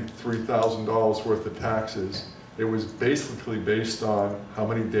 $93,000 worth of taxes, it was basically based on how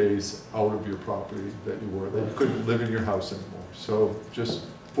many days out of your property that you were, that you couldn't live in your house anymore. So just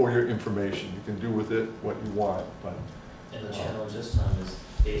for your information, you can do with it what you want, but. And the challenge this time is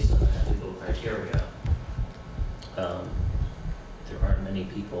based on the ethical criteria. There aren't many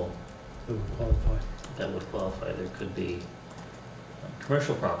people Who would qualify? that would qualify. There could be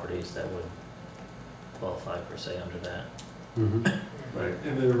commercial properties that would qualify per se under that. Mm-hmm. Right,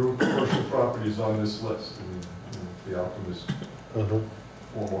 and there are commercial properties on this list, and the Alchemist,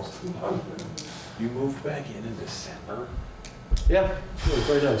 almost. You moved back in December? Yeah, it was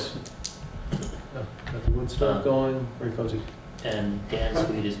very nice. Yeah, got the wood stove going, very cozy. And Dan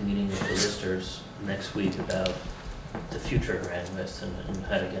Sweet is meeting with the listers next week about the future grand list and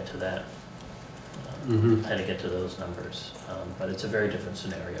how to get to that, how to get to those numbers. But it's a very different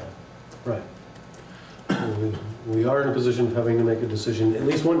scenario. Right. We are in a position of having to make a decision, at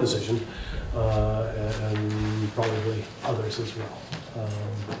least one decision, and probably others as well.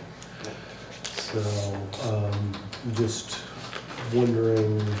 Just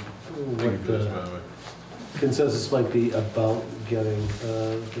wondering what the consensus might be about getting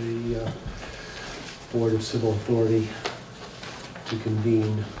the Board of Civil Authority to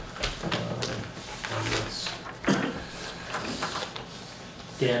convene on this.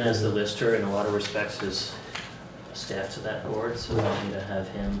 Dan, as the lister, in a lot of respects, is staff to that board, so we need to have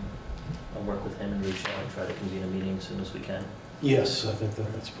him, I'll work with him and reach out and try to convene a meeting as soon as we can. Yes, I think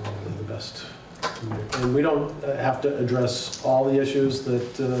that's probably the best. And we don't have to address all the issues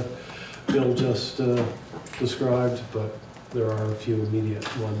that Bill just described, but there are a few immediate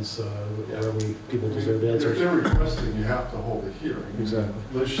ones where people deserve answers. If they're requesting, you have to hold a hearing. Exactly.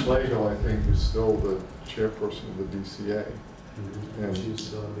 Liz Schlegel, I think, is still the chairperson of the DCA. And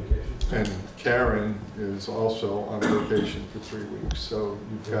she's on vacation. And Karen is also on vacation for 3 weeks, so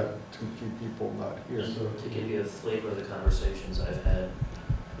you've got 2 key people not here. To give you a flavor of the conversations I've had,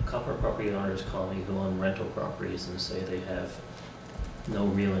 a couple of property owners call me who own rental properties and say they have no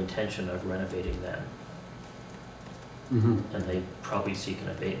real intention of renovating them. And they probably seek an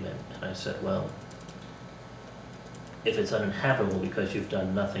abatement. And I said, well, if it's uninhabitable because you've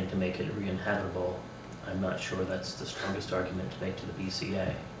done nothing to make it re-inhabitable, I'm not sure that's the strongest argument to make to the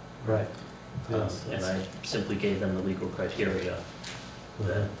BCA. Right. Yes, and I simply gave them the legal criteria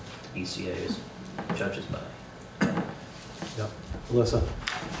that the BCA judges by. Yep. Alyssa?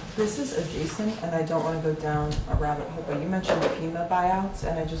 This is adjacent, and I don't want to go down a rabbit hole, but you mentioned FEMA buyouts,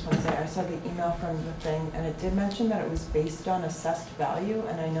 and I just want to say, I saw the email from the thing, and it did mention that it was based on assessed value,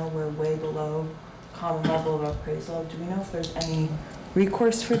 and I know we're way below common level of appraisal. Do we know if there's any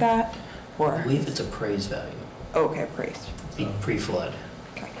recourse for that? Or? I believe it's appraised value. Oh, okay, appraised. Pre-flood.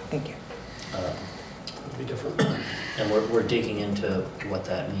 Okay, thank you. Would be different. And we're digging into what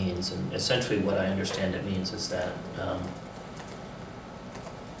that means, and essentially what I understand it means is that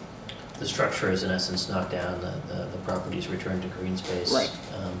the structure is in essence knocked down, the property's returned to green space. Right.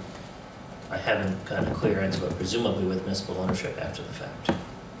 I haven't gotten a clear answer, but presumably with municipal ownership after the fact.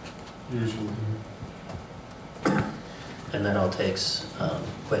 Usually. And that all takes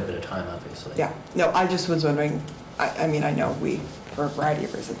quite a bit of time, obviously. Yeah, no, I just was wondering, I mean, I know we, for a variety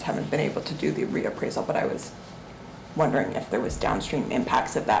of reasons, haven't been able to do the reappraisal, but I was wondering if there was downstream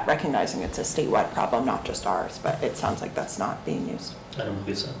impacts of that, recognizing it's a statewide problem, not just ours, but it sounds like that's not being used. I don't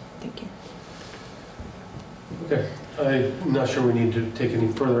believe so. Thank you. Okay, I'm not sure we need to take any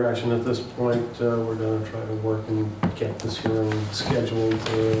further action at this point. We're going to try to work and get this hearing scheduled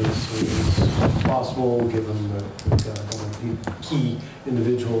as soon as possible, given that we've got a lot of key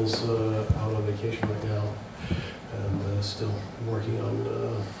individuals out on vacation right now, and still working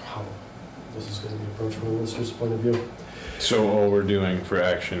on how this is going to be approached from a listener's point of view. So all we're doing for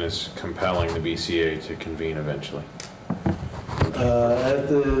action is compelling the BCA to convene eventually? At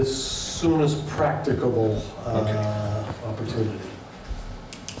the soonest practicable opportunity.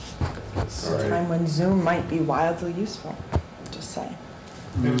 It's a time when Zoom might be wildly useful, just saying.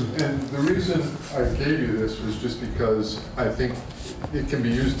 And the reason I gave you this was just because I think it can be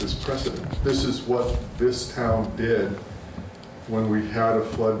used as precedent. This is what this town did when we had a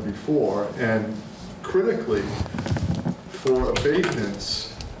flood before, and critically, for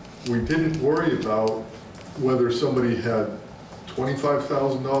abatements, we didn't worry about whether somebody had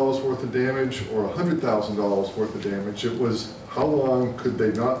 $25,000 worth of damage or $100,000 worth of damage. It was how long could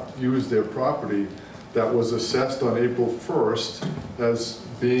they not use their property that was assessed on April 1st as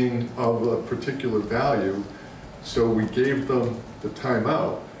being of a particular value. So we gave them the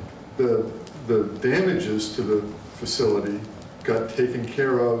timeout. The damages to the facility got taken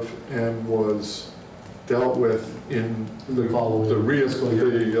care of and was dealt with in the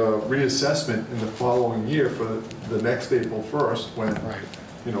reassessment in the following year for the next April 1st when,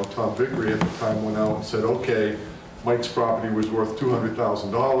 you know, Tom Vickery at the time went out and said, okay, Mike's property was worth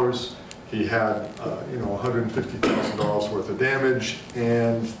 $200,000. He had, you know, $150,000 worth of damage,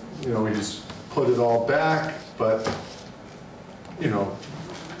 and, you know, he's put it all back, but, you know,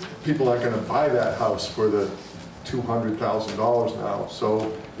 people aren't going to buy that house for the $200,000 now,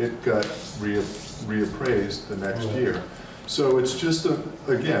 so it got reappraised the next year. So it's just,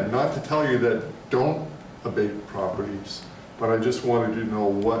 again, not to tell you that don't abate properties, but I just wanted you to know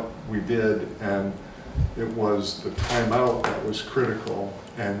what we did, and it was the timeout that was critical,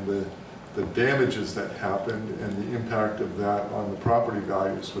 and the damages that happened and the impact of that on the property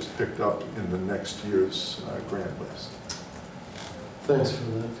values was picked up in the next year's grant list. Thanks for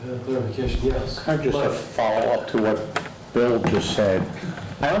that clarification. Yes. Can I just a follow-up to what Bill just said?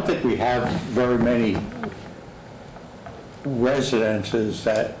 I don't think we have very many residences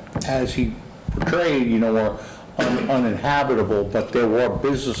that, as he portrayed, you know, were uninhabitable, but there were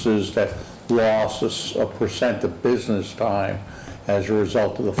businesses that lost a percent of business time as a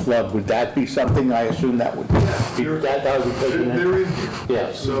result of the flood.Uld that be something, I assume that would be, that would be taken in? They're in here.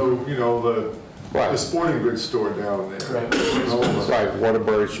 Yes. So, you know, the sporting goods store down there. Right. You know, right,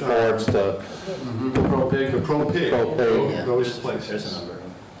 Waterbury Sports, the Pro Pig, those places. There's a number of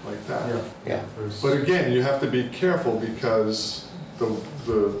them. Like that. yeah. But again, you have to be careful because the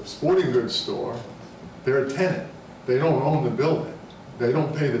sporting goods store, they're a tenant. They don't own the building. They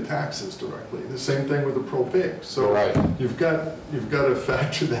don't pay the taxes directly. The same thing with the Pro Pig. So you've got to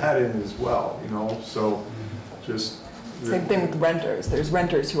factor that in as well, you know, so just. Same thing with renters. There's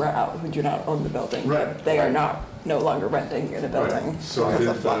renters who are out who do not own the building. Right. But they are no longer renting in a building So because did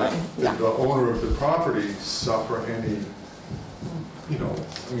of flooding. did the owner of the property suffer any, you know,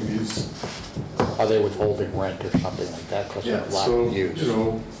 I mean, he's. Are they withholding rent or something like that because of lack of use? You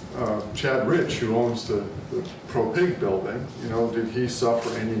know, Chad Rich, who owns the Pro Pig building, you know, did he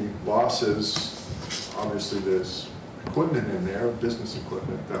suffer any losses? Obviously, there's equipment in there, business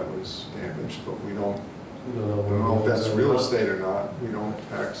equipment that was damaged, but we don't know if that's real estate or not. We don't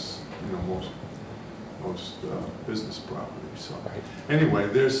tax, you know, most business property. So anyway,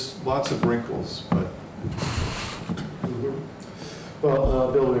 there's lots of wrinkles, but.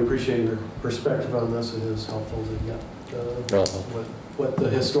 Well, Bill, we appreciate your perspective on this. It is helpful to get what the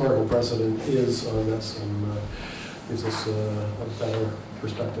historical precedent is on this, and gives us a better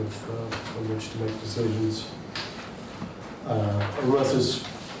perspective on which to make decisions. Unless there's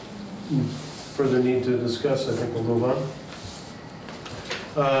further need to discuss, I think we'll move on.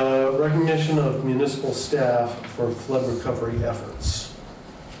 Recognition of municipal staff for flood recovery efforts.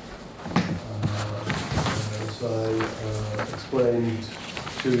 As I explained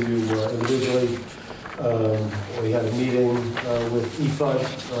to you individually, we had a meeting with EFUD,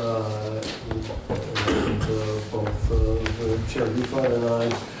 and both the chair of EFUD and I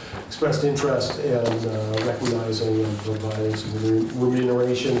expressed interest in recognizing and providing some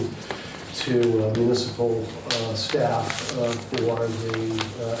remuneration to municipal staff for the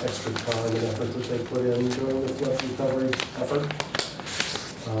extra time and effort that they put in during the flood recovery effort.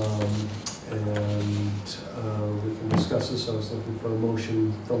 And we can discuss this. I was looking for a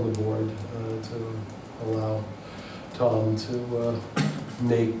motion from the board to allow Tom to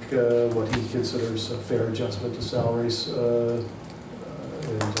make what he considers a fair adjustment to salaries in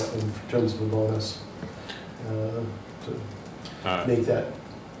terms of a bonus, to make that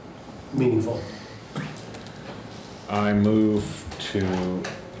meaningful. I move to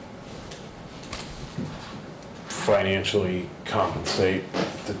financially compensate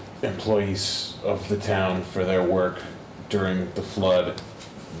the employees of the town for their work during the flood,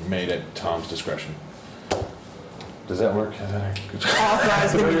 made at Tom's discretion. Does that work?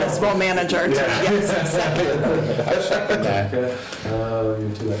 Authorize the municipal manager to, yes, second. I second that.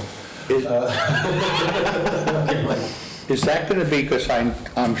 You're too late. Is that going to be, because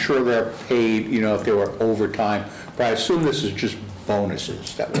I'm sure they're paid, you know, if they were overtime, but I assume this is just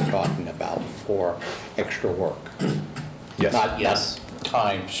bonuses that we're talking about for extra work. Yes. Yes. Not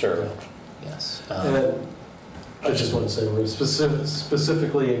time served. Yes. And I just want to say, we're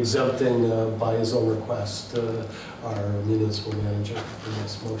specifically exempting, by his own request, our municipal manager in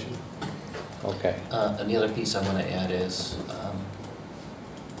this motion. Okay. And the other piece I want to add is,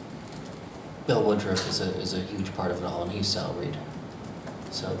 Bill Woodruff is a huge part of it all, and he's salaried.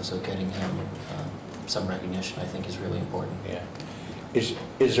 So getting him some recognition, I think, is really important. Yeah.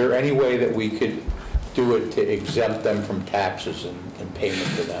 Is there any way that we could do it to exempt them from taxes and payment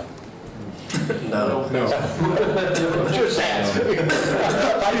to them? No. Just asking.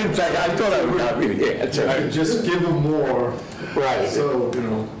 I didn't think, I thought I would not be the answer. Just give them more, Right. so, you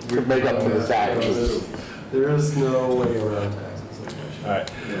know. To make up for the taxes. There is no way around taxes. All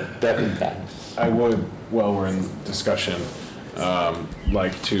right. Definitely tax. I would, while we're in discussion,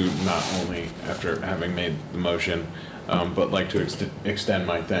 like to not only, after having made the motion, but like to extend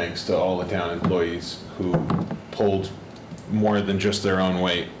my thanks to all the town employees who pulled more than just their own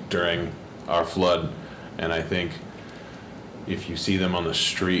weight during our flood. And I think if you see them on the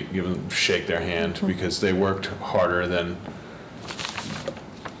street, shake their hand, because they worked harder than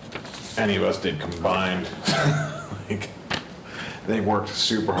any of us did combined. Like, they worked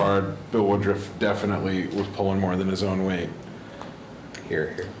super hard. Bill Woodruff definitely was pulling more than his own weight.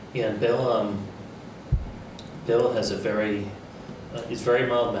 Here. Yeah, and Bill has a very, he's very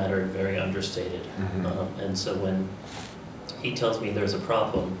mild-mannered, very understated. And so when he tells me there's a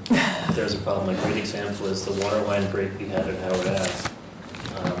problem, there's a problem. A great example is the water line break we had at Howard Ave.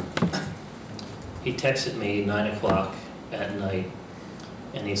 He texted me 9 o'clock at night,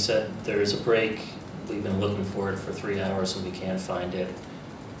 and he said, there's a break, we've been looking for it for 3 hours and we can't find it.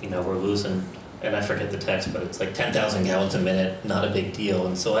 You know, we're losing, and I forget the text, but it's like 10,000 gallons a minute, not a big deal.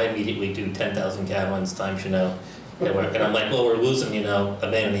 And so I immediately do 10,000 gallons times, you know, and I'm like, well, we're losing, you know,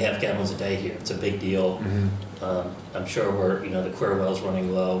 1.5 million gallons a day here. It's a big deal. I'm sure we're, you know, the Queer well's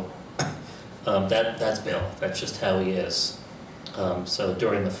running low. That's Bill. That's just how he is. So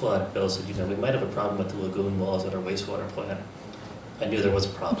during the flood, Bill said, you know, we might have a problem with the lagoon walls at our wastewater plant. I knew there was a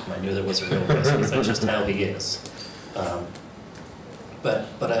problem. I knew there was a real risk. That's just how he is. But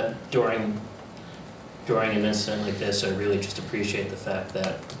during an incident like this, I really just appreciate the fact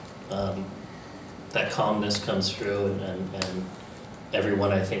that that calmness comes through, and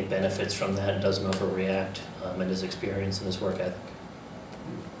everyone, I think, benefits from that and doesn't overreact, in his experience and his work ethic.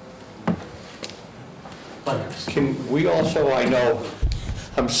 Can we also, I know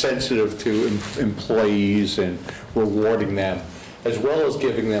I'm sensitive to employees and rewarding them, as well as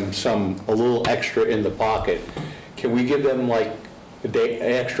giving them a little extra in the pocket. Can we give them like an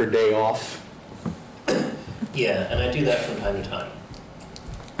extra day off? Yeah, and I do that from time to time.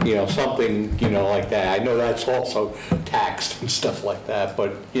 You know, something, you know, like that. I know that's also taxed and stuff like that,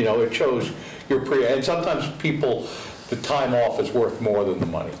 but, you know, it shows you're and sometimes people, the time off is worth more than the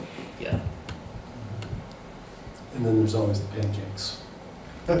money. Yeah. And then there's always the pancakes.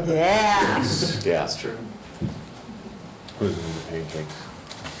 Yeah. Yeah. That's true. Who's in the pancakes?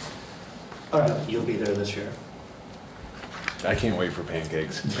 All right. You'll be there this year. I can't wait for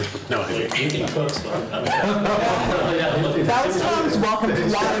pancakes. No, I You can cook, so I'm That was Tom's welcome to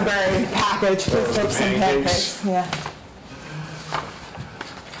Waterbury package, please take some pancakes. Yeah.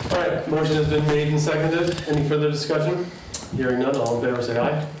 All right, motion has been made and seconded. Any further discussion? Hearing none, all in favor say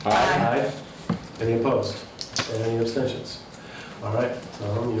aye. Aye. Any opposed? Any abstentions? All right,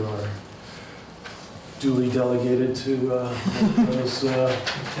 Tom, you are duly delegated to those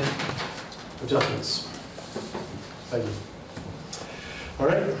adjustments. Thank you. All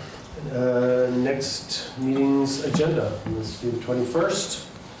right, next meeting's agenda. This will be the 21st.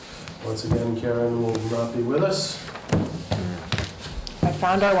 Once again, Karen will not be with us. I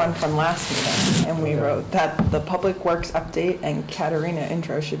found our one from last meeting, and we wrote that the Public Works update and Katerina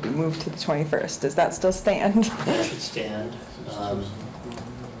intro should be moved to the 21st. Does that still stand? That should stand.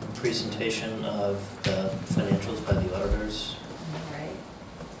 Presentation of the financials by the auditors. Right.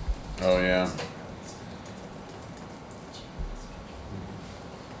 Oh, yeah.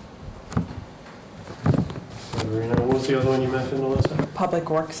 What was the other one you mentioned, Melissa? Public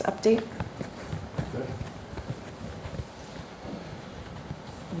Works update. Okay.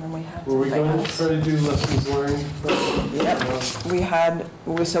 And then we had Were we something going to else. try to do lessons learned? Yep, we had,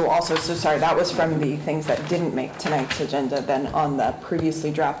 so sorry, that was from the things that didn't make tonight's agenda. Then on the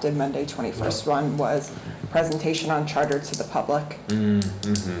previously drafted Monday 21st one was presentation on charter to the public. And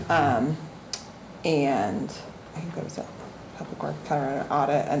I think that was a public work kind of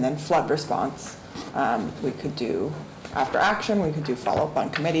audit, and then flood response. We could do after action, we could do follow-up on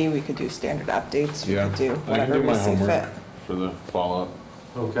committee, we could do standard updates, we Yeah, could do I can whatever do we my see homework. fit. for the follow-up.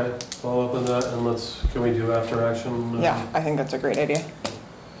 Okay, follow up on that, and can we do after action? Yeah, I think that's a great idea.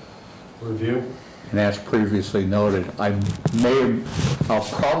 Review? And as previously noted, I'll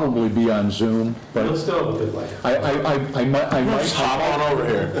probably be on Zoom, but You'll still have a good life. I might Hop on over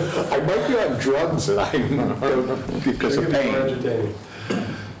here. I might be on drugs and because of pain. Entertaining.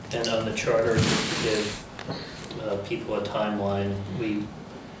 And on the charter, to give people a timeline, we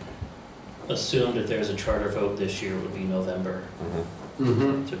assumed if there's a charter vote this year, it would be November.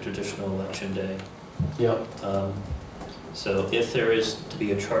 Mm-hmm. It's a traditional election day. Yep. So if there is to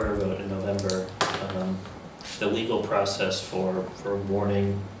be a charter vote in November, the legal process for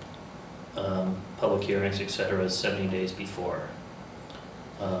warning public hearings, et cetera, is 70 days before.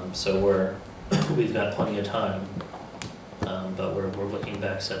 So we've got plenty of time, but we're looking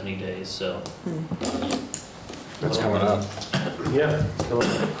back 70 days, so. That's coming up. Yeah, it's coming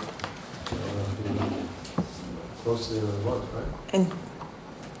up. Close to the end of the month, right? And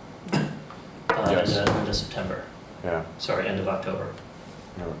Yes. End of September. Yeah. Sorry, end of October.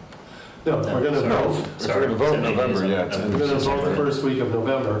 No, if we're gonna vote. If we're gonna vote in November, yeah. It's We're gonna vote the first week of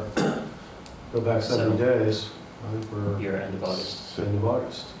November, go back 70 So- days, right, for Year end of August. end of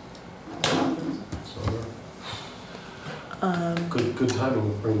August. So, good timing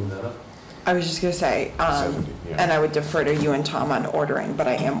with bringing that up. I was just gonna say, 70, yeah. and I would defer to you and Tom on ordering, but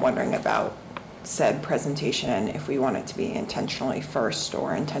I am wondering about said presentation, if we want it to be intentionally first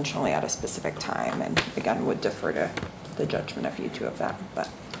or intentionally at a specific time, and again, would defer to the judgment of you two of that, but,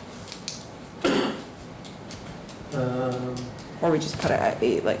 or we just put it at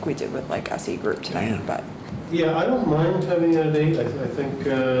 8 like we did with like SE group tonight, but. Yeah, I don't mind having a date. I think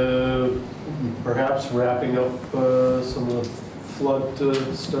perhaps wrapping up some of the flood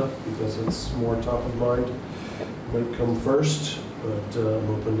stuff, because it's more top of mind, might come first, but I'm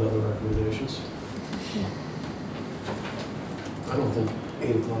open to other recommendations. I don't think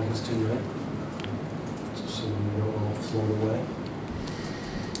 8 o'clock is too late, so we don't all float away.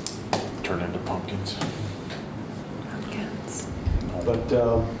 Turn into pumpkins. Pumpkins. But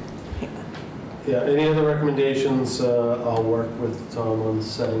yeah, any other recommendations? I'll work with Tom on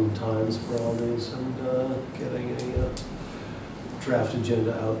setting times for all these and getting a draft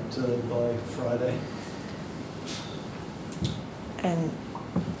agenda out by Friday. And,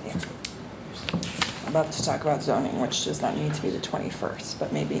 yeah. About to talk about zoning, which does not need to be the 21st,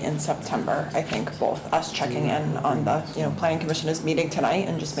 but maybe in September. I think both us checking in on the, planning commission is meeting tonight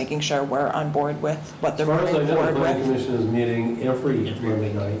and just making sure we're on board with what they're moving As far as I know, forward the planning with. commission is meeting every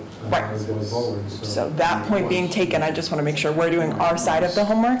Monday night Right. going forward. So that point being taken, I just want to make sure we're doing our side of the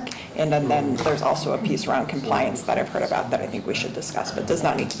homework. And then there's also a piece around compliance that I've heard about that I think we should discuss, but does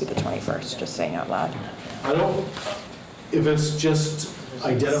not need to be the 21st, just saying out loud. I don't, if it's just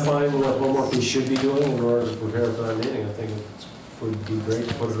identifying what homework we should be doing in order to prepare for that meeting, I think it would be great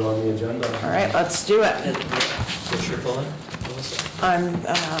to put it on the agenda. All right, let's do it. What's your bullet, Melissa? I'm,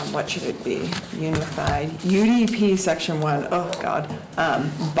 what should it be? Unified, UDP section 1, oh God.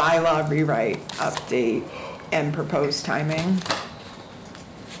 Bylaw rewrite, update, and proposed timing.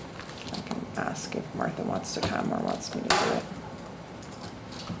 I can ask if Martha wants to come or wants me to do it.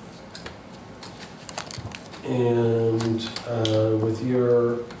 And with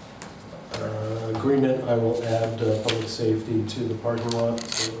your agreement, I will add public safety to the parking lot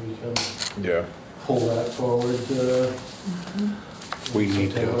so that we can pull that forward. We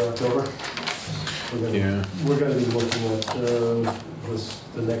need September, to. October. We're going to be looking at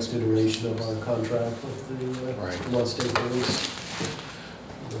the next iteration of our contract with the Los State Police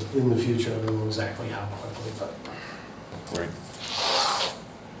in the future. I don't know exactly how quickly, but. Right.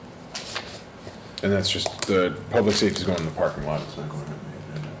 And that's just, the public safety is going in the parking lot, it's not going in the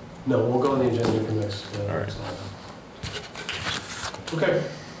agenda. No, we'll go on the agenda for next. All right. next item. Okay.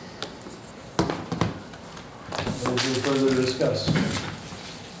 Anything further to discuss?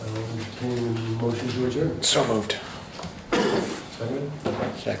 I'll entertain a motion to adjourn. So moved. Second?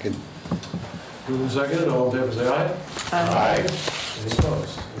 Second. Moving second, all in favor say aye. Aye. Any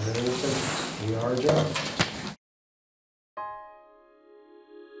opposed? Any abstentions? We are adjourned.